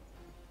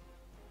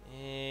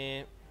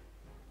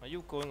 Are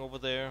you going over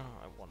there?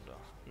 I wonder.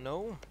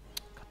 No?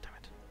 God damn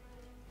it.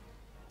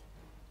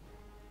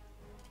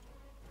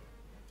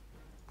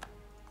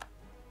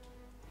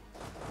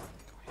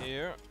 Go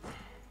here.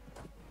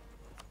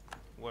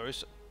 Where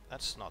is...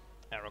 That's not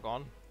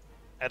Aragon.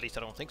 At least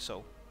I don't think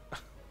so.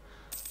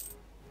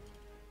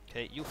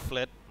 Okay, you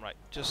fled. Right,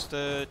 just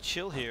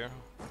chill here.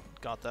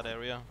 Got that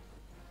area.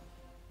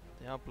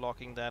 They are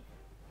blocking that.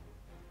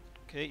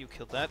 Okay, you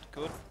killed that.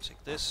 Good.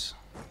 Take this.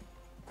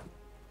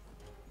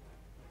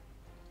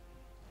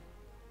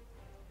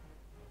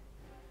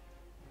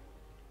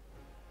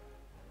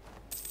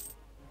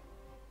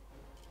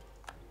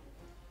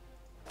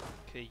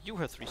 Okay, you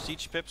have 3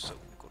 siege pips, so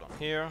go down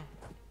here.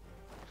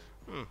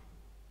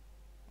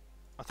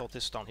 I thought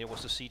this down here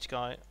was the siege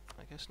guy.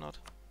 I guess not.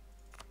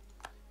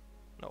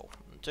 No,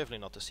 definitely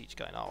not the siege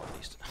guy now, at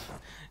least.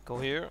 Go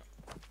here.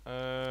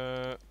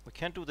 We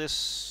can't do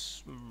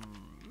this.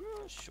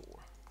 Sure.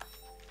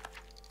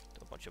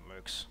 Do a bunch of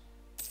mercs,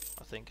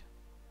 I think.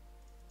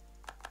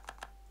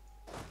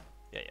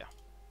 Yeah.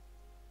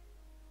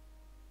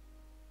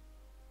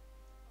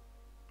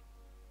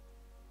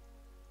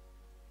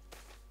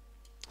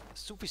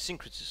 Sufi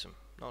syncretism.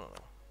 No.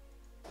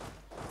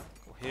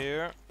 Go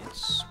here.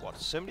 It's what,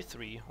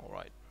 73?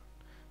 Alright.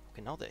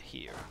 Okay, now they're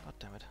here. God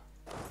damn it.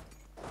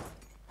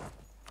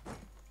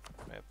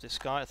 Grab this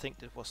guy. I think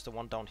that was the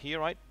one down here,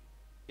 right?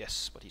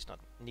 Yes, but he's not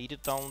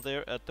needed down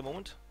there at the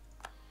moment.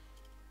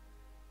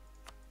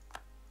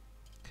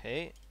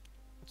 Okay.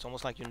 It's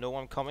almost like you know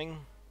I'm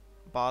coming,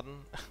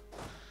 Baden.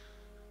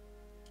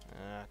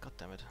 God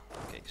damn it.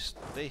 Okay,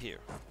 stay here.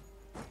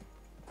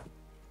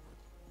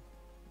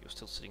 You're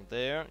still sitting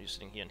there. You're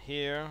sitting here and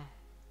here.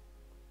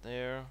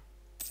 There.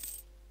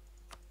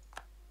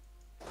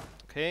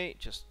 Okay,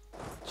 just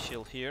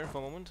chill here for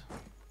a moment.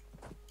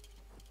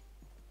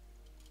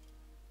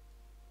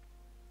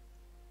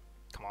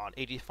 Come on,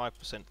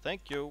 85%.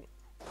 Thank you.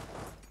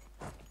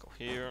 Go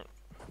here.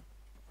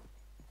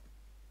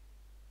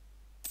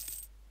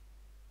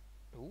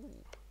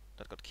 Ooh,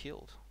 that got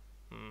killed.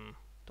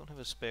 Don't have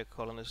a spare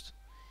colonist.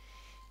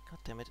 God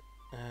damn it.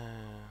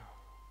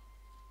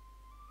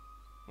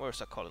 Where's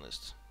that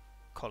colonist?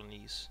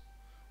 Colonies.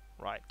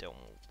 Right, they're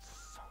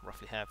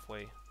roughly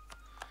halfway.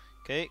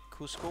 Okay,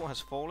 Cusco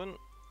has fallen.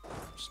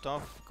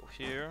 Stuff, go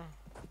here.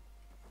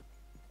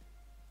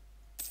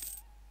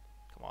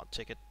 Come on,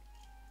 take it.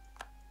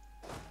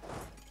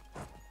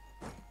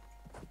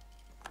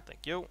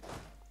 Thank you.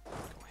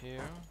 Go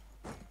here.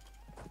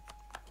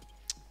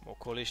 More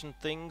coalition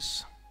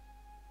things.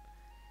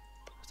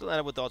 Still end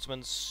up with the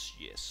Ottomans,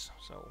 yes.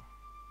 So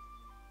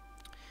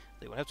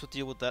they will have to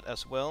deal with that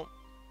as well.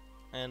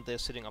 And they're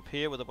sitting up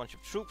here with a bunch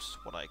of troops,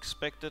 what I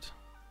expected.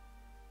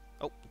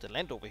 Oh, the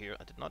land over here,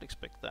 I did not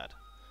expect that.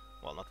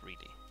 Well, not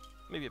really.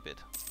 Maybe a bit.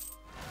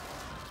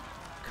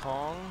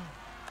 Kong.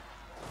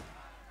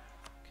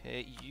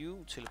 Okay,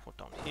 you teleport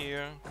down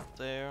here, go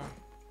there.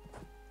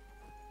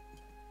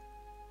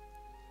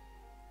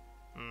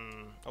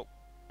 Oh,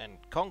 and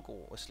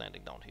Congo is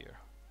landing down here.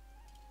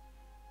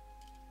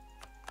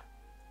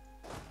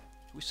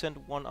 We send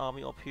one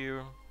army up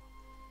here.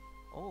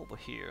 Over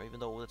here, even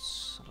though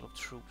that's a lot of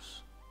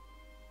troops.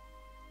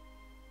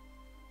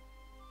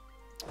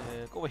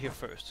 Go over here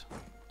first.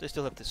 They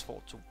still have this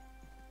fort to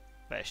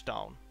bash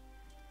down.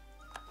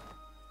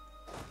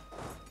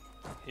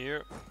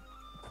 Here.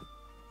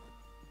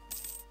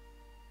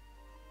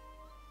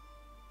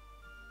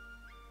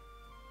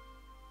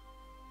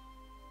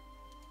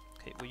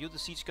 Okay, were you the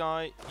siege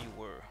guy? You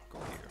were. Go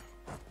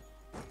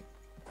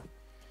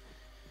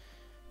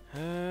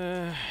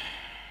here.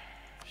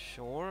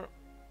 Sure.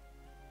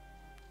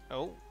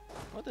 Oh,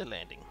 where are they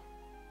landing?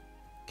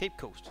 Cape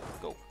Coast,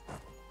 go.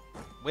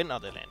 When are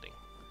they landing?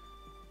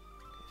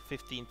 Okay,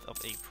 15th of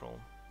April.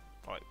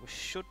 Alright, we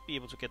should be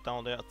able to get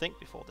down there, I think,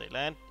 before they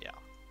land. Yeah.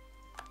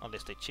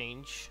 Unless they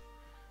change.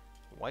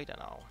 wider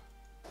now.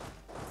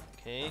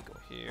 Okay, go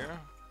here.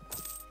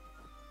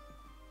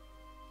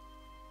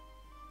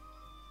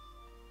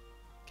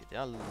 Okay, they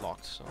are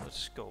locked, so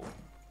let's go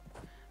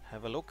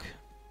have a look.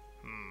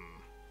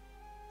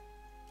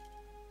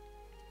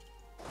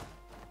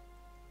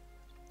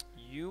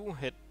 You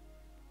hit...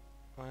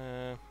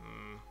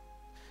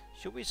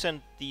 Should we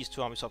send these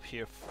two armies up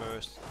here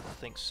first? I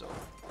think so.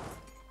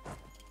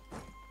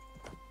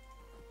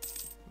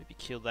 Maybe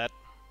kill that.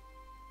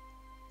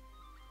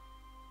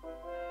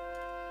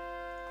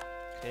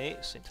 Okay,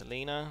 St.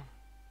 Helena.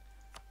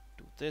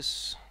 Do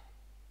this.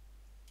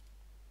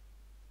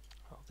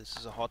 Oh, this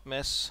is a hot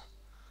mess.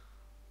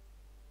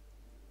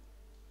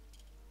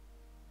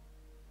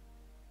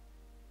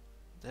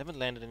 They haven't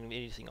landed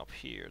anything up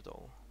here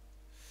though.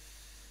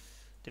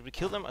 Did we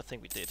kill them? I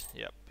think we did.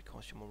 Yeah,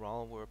 because your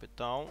morale were a bit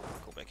down.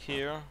 Go back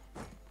here.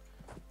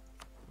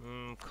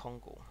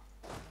 Congo.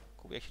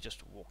 Could we actually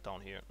just walk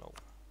down here? No.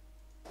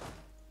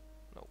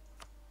 No.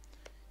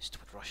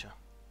 Stupid Russia.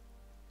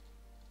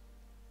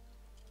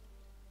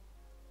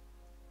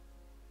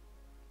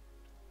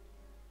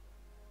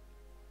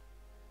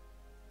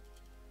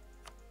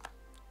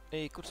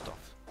 Hey, good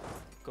stuff.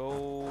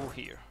 Go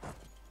here.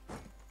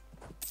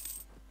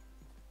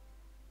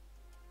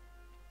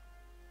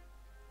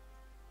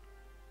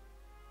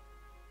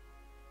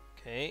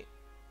 Okay,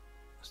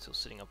 still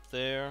sitting up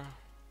there.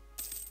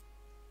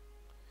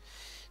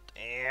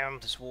 Damn,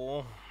 this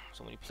war.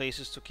 So many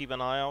places to keep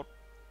an eye out.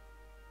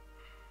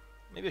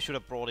 Maybe I should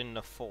have brought in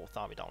a 4th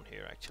army down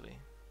here, actually.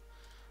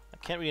 I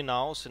can't really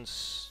now,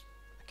 since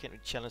I can't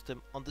really challenge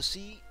them on the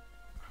sea.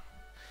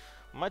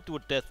 I might do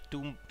a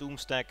doom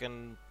stack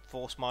and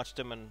force march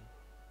them and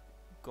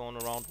going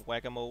around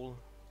whack-a-mole.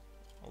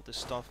 All this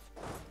stuff.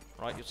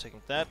 Right, you're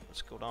taking that.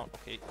 Let's go down.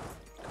 Okay,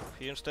 go up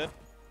here instead.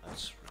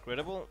 That's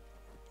regrettable.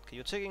 Okay,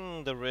 you're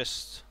taking the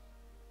rest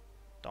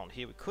down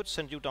here. We could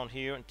send you down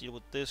here and deal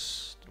with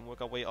this, then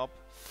work our way up.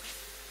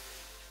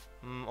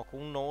 Or go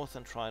north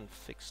and try and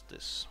fix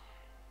this.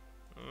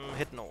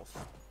 Head north.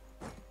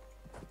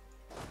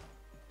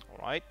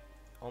 Alright,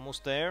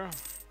 almost there.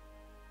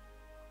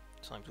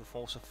 Time to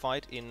force a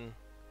fight in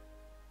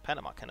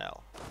Panama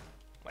Canal.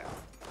 Well,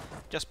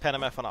 just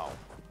Panama for now.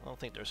 I don't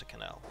think there's a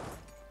canal.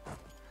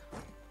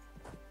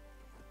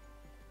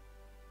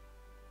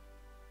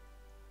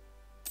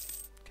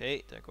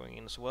 Okay, they're going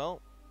in as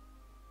well.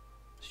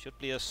 Should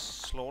be a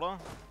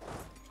slaughter.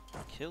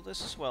 Kill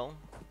this as well.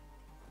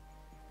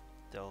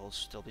 There'll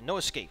still be no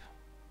escape.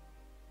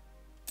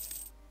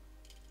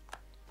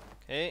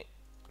 Okay,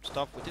 good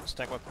stuff. We didn't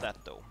stack up that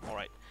though.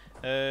 Alright.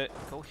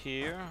 Go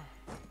here.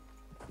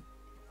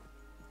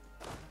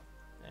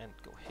 And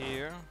go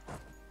here.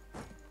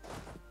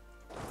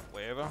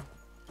 Wherever.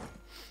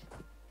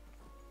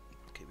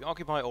 Okay, we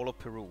occupy all of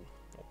Peru.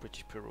 Or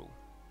British Peru.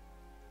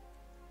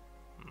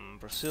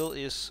 Brazil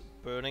is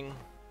burning.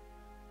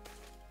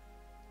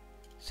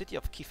 City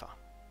of Kifa.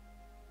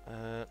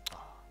 Oh,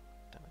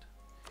 damn it.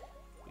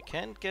 We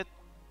can't get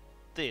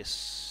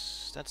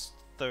this. That's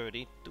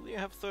 30. Do we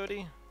have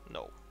 30?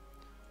 No.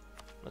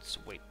 Let's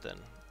wait then.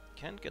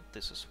 Can't get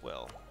this as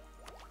well.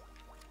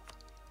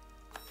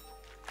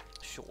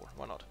 Sure,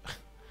 why not?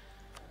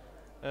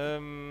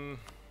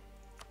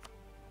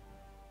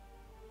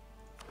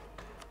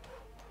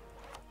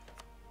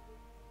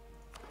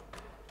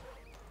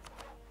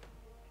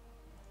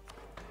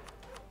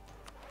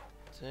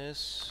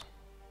 This.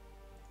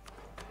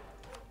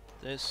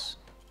 This.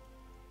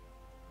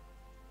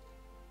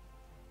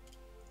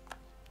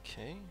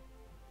 Okay.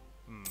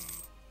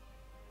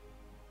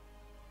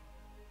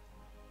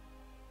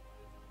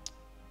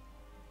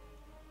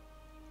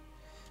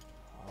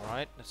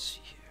 Alright, let's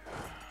see here.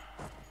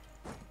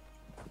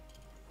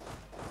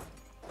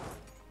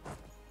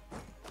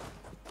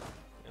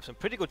 We have some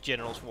pretty good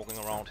generals walking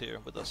around here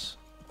with us.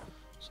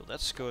 So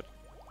that's good.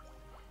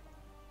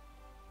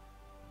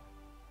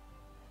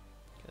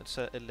 It's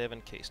a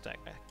 11k stack.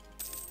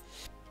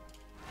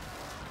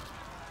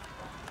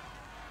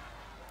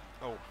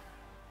 Oh.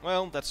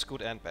 Well, that's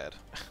good and bad.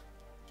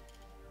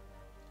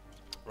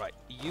 Right,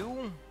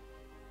 you...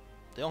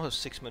 They all have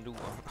 6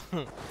 maneuver.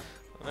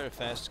 Very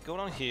fast. Go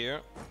down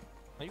here.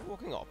 Are you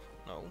walking up?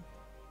 No.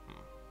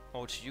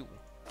 Oh, it's you.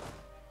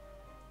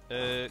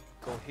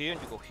 Go here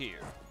and you go here.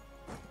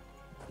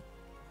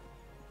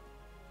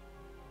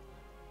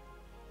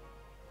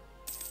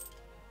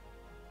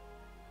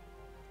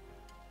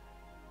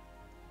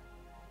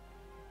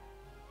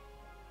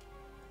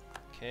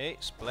 Okay,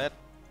 splat.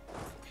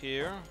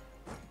 Here.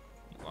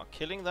 You are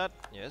killing that.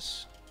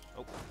 Yes.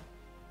 Oh.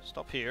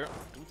 Stop here.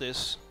 Do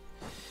this.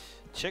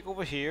 Check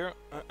over here.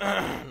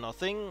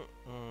 Nothing.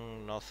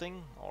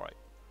 Nothing. Alright.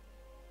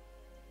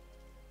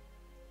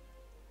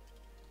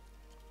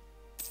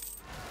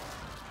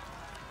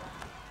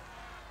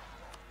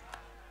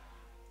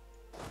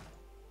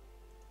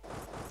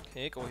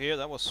 Okay, go here.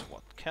 That was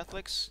what?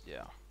 Catholics?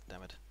 Yeah.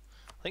 Damn it.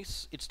 I think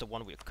it's the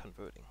one we're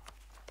converting.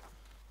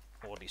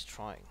 Or at least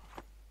trying.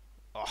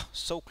 Oh,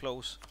 so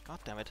close. God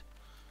damn it.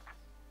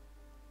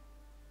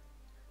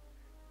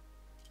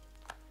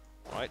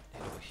 Alright,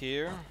 head over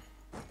here.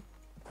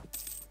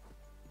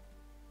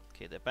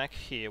 Okay, they're back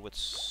here with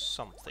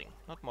something.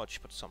 Not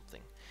much, but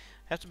something.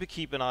 Have to be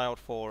keep an eye out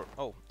for...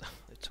 Oh,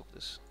 they took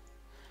this.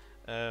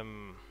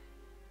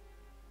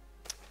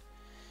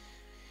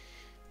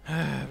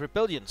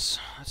 Rebellions.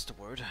 That's the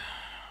word.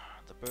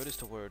 The bird is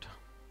the word.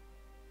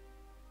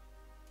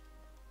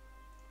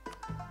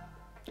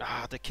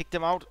 Ah, they kicked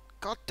them out.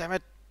 God damn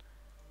it.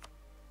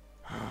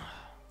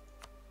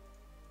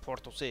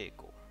 Porto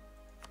Seco.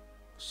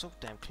 So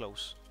damn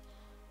close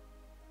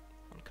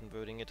on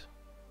converting it.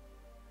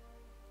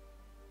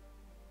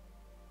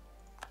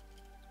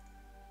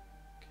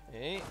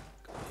 Okay,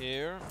 go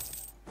here.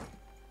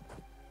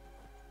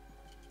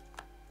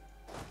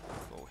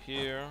 Go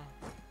here.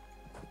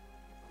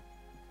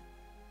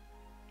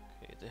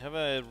 Okay, they have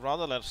a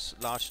rather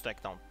large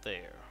stack down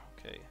there.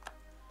 Okay.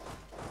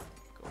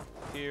 Go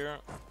here.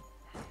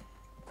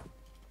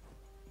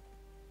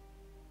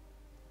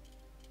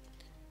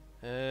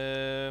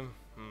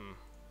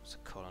 It's a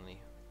colony,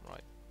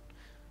 right.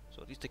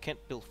 So at least they can't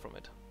build from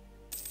it.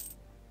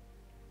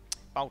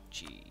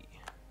 Bauchi.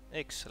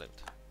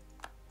 Excellent.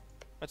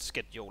 Let's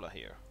get Yola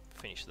here.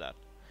 Finish that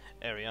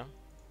area.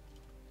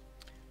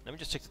 Let me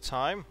just check the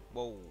time.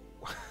 Whoa.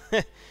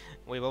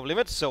 Way above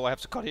limit, so I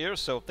have to cut here.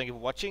 So thank you for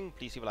watching.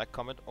 Please leave a like,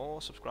 comment,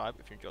 or subscribe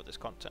if you enjoyed this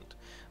content.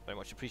 Very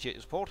much appreciate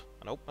your support,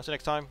 and hope I'll see you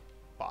next time.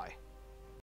 Bye.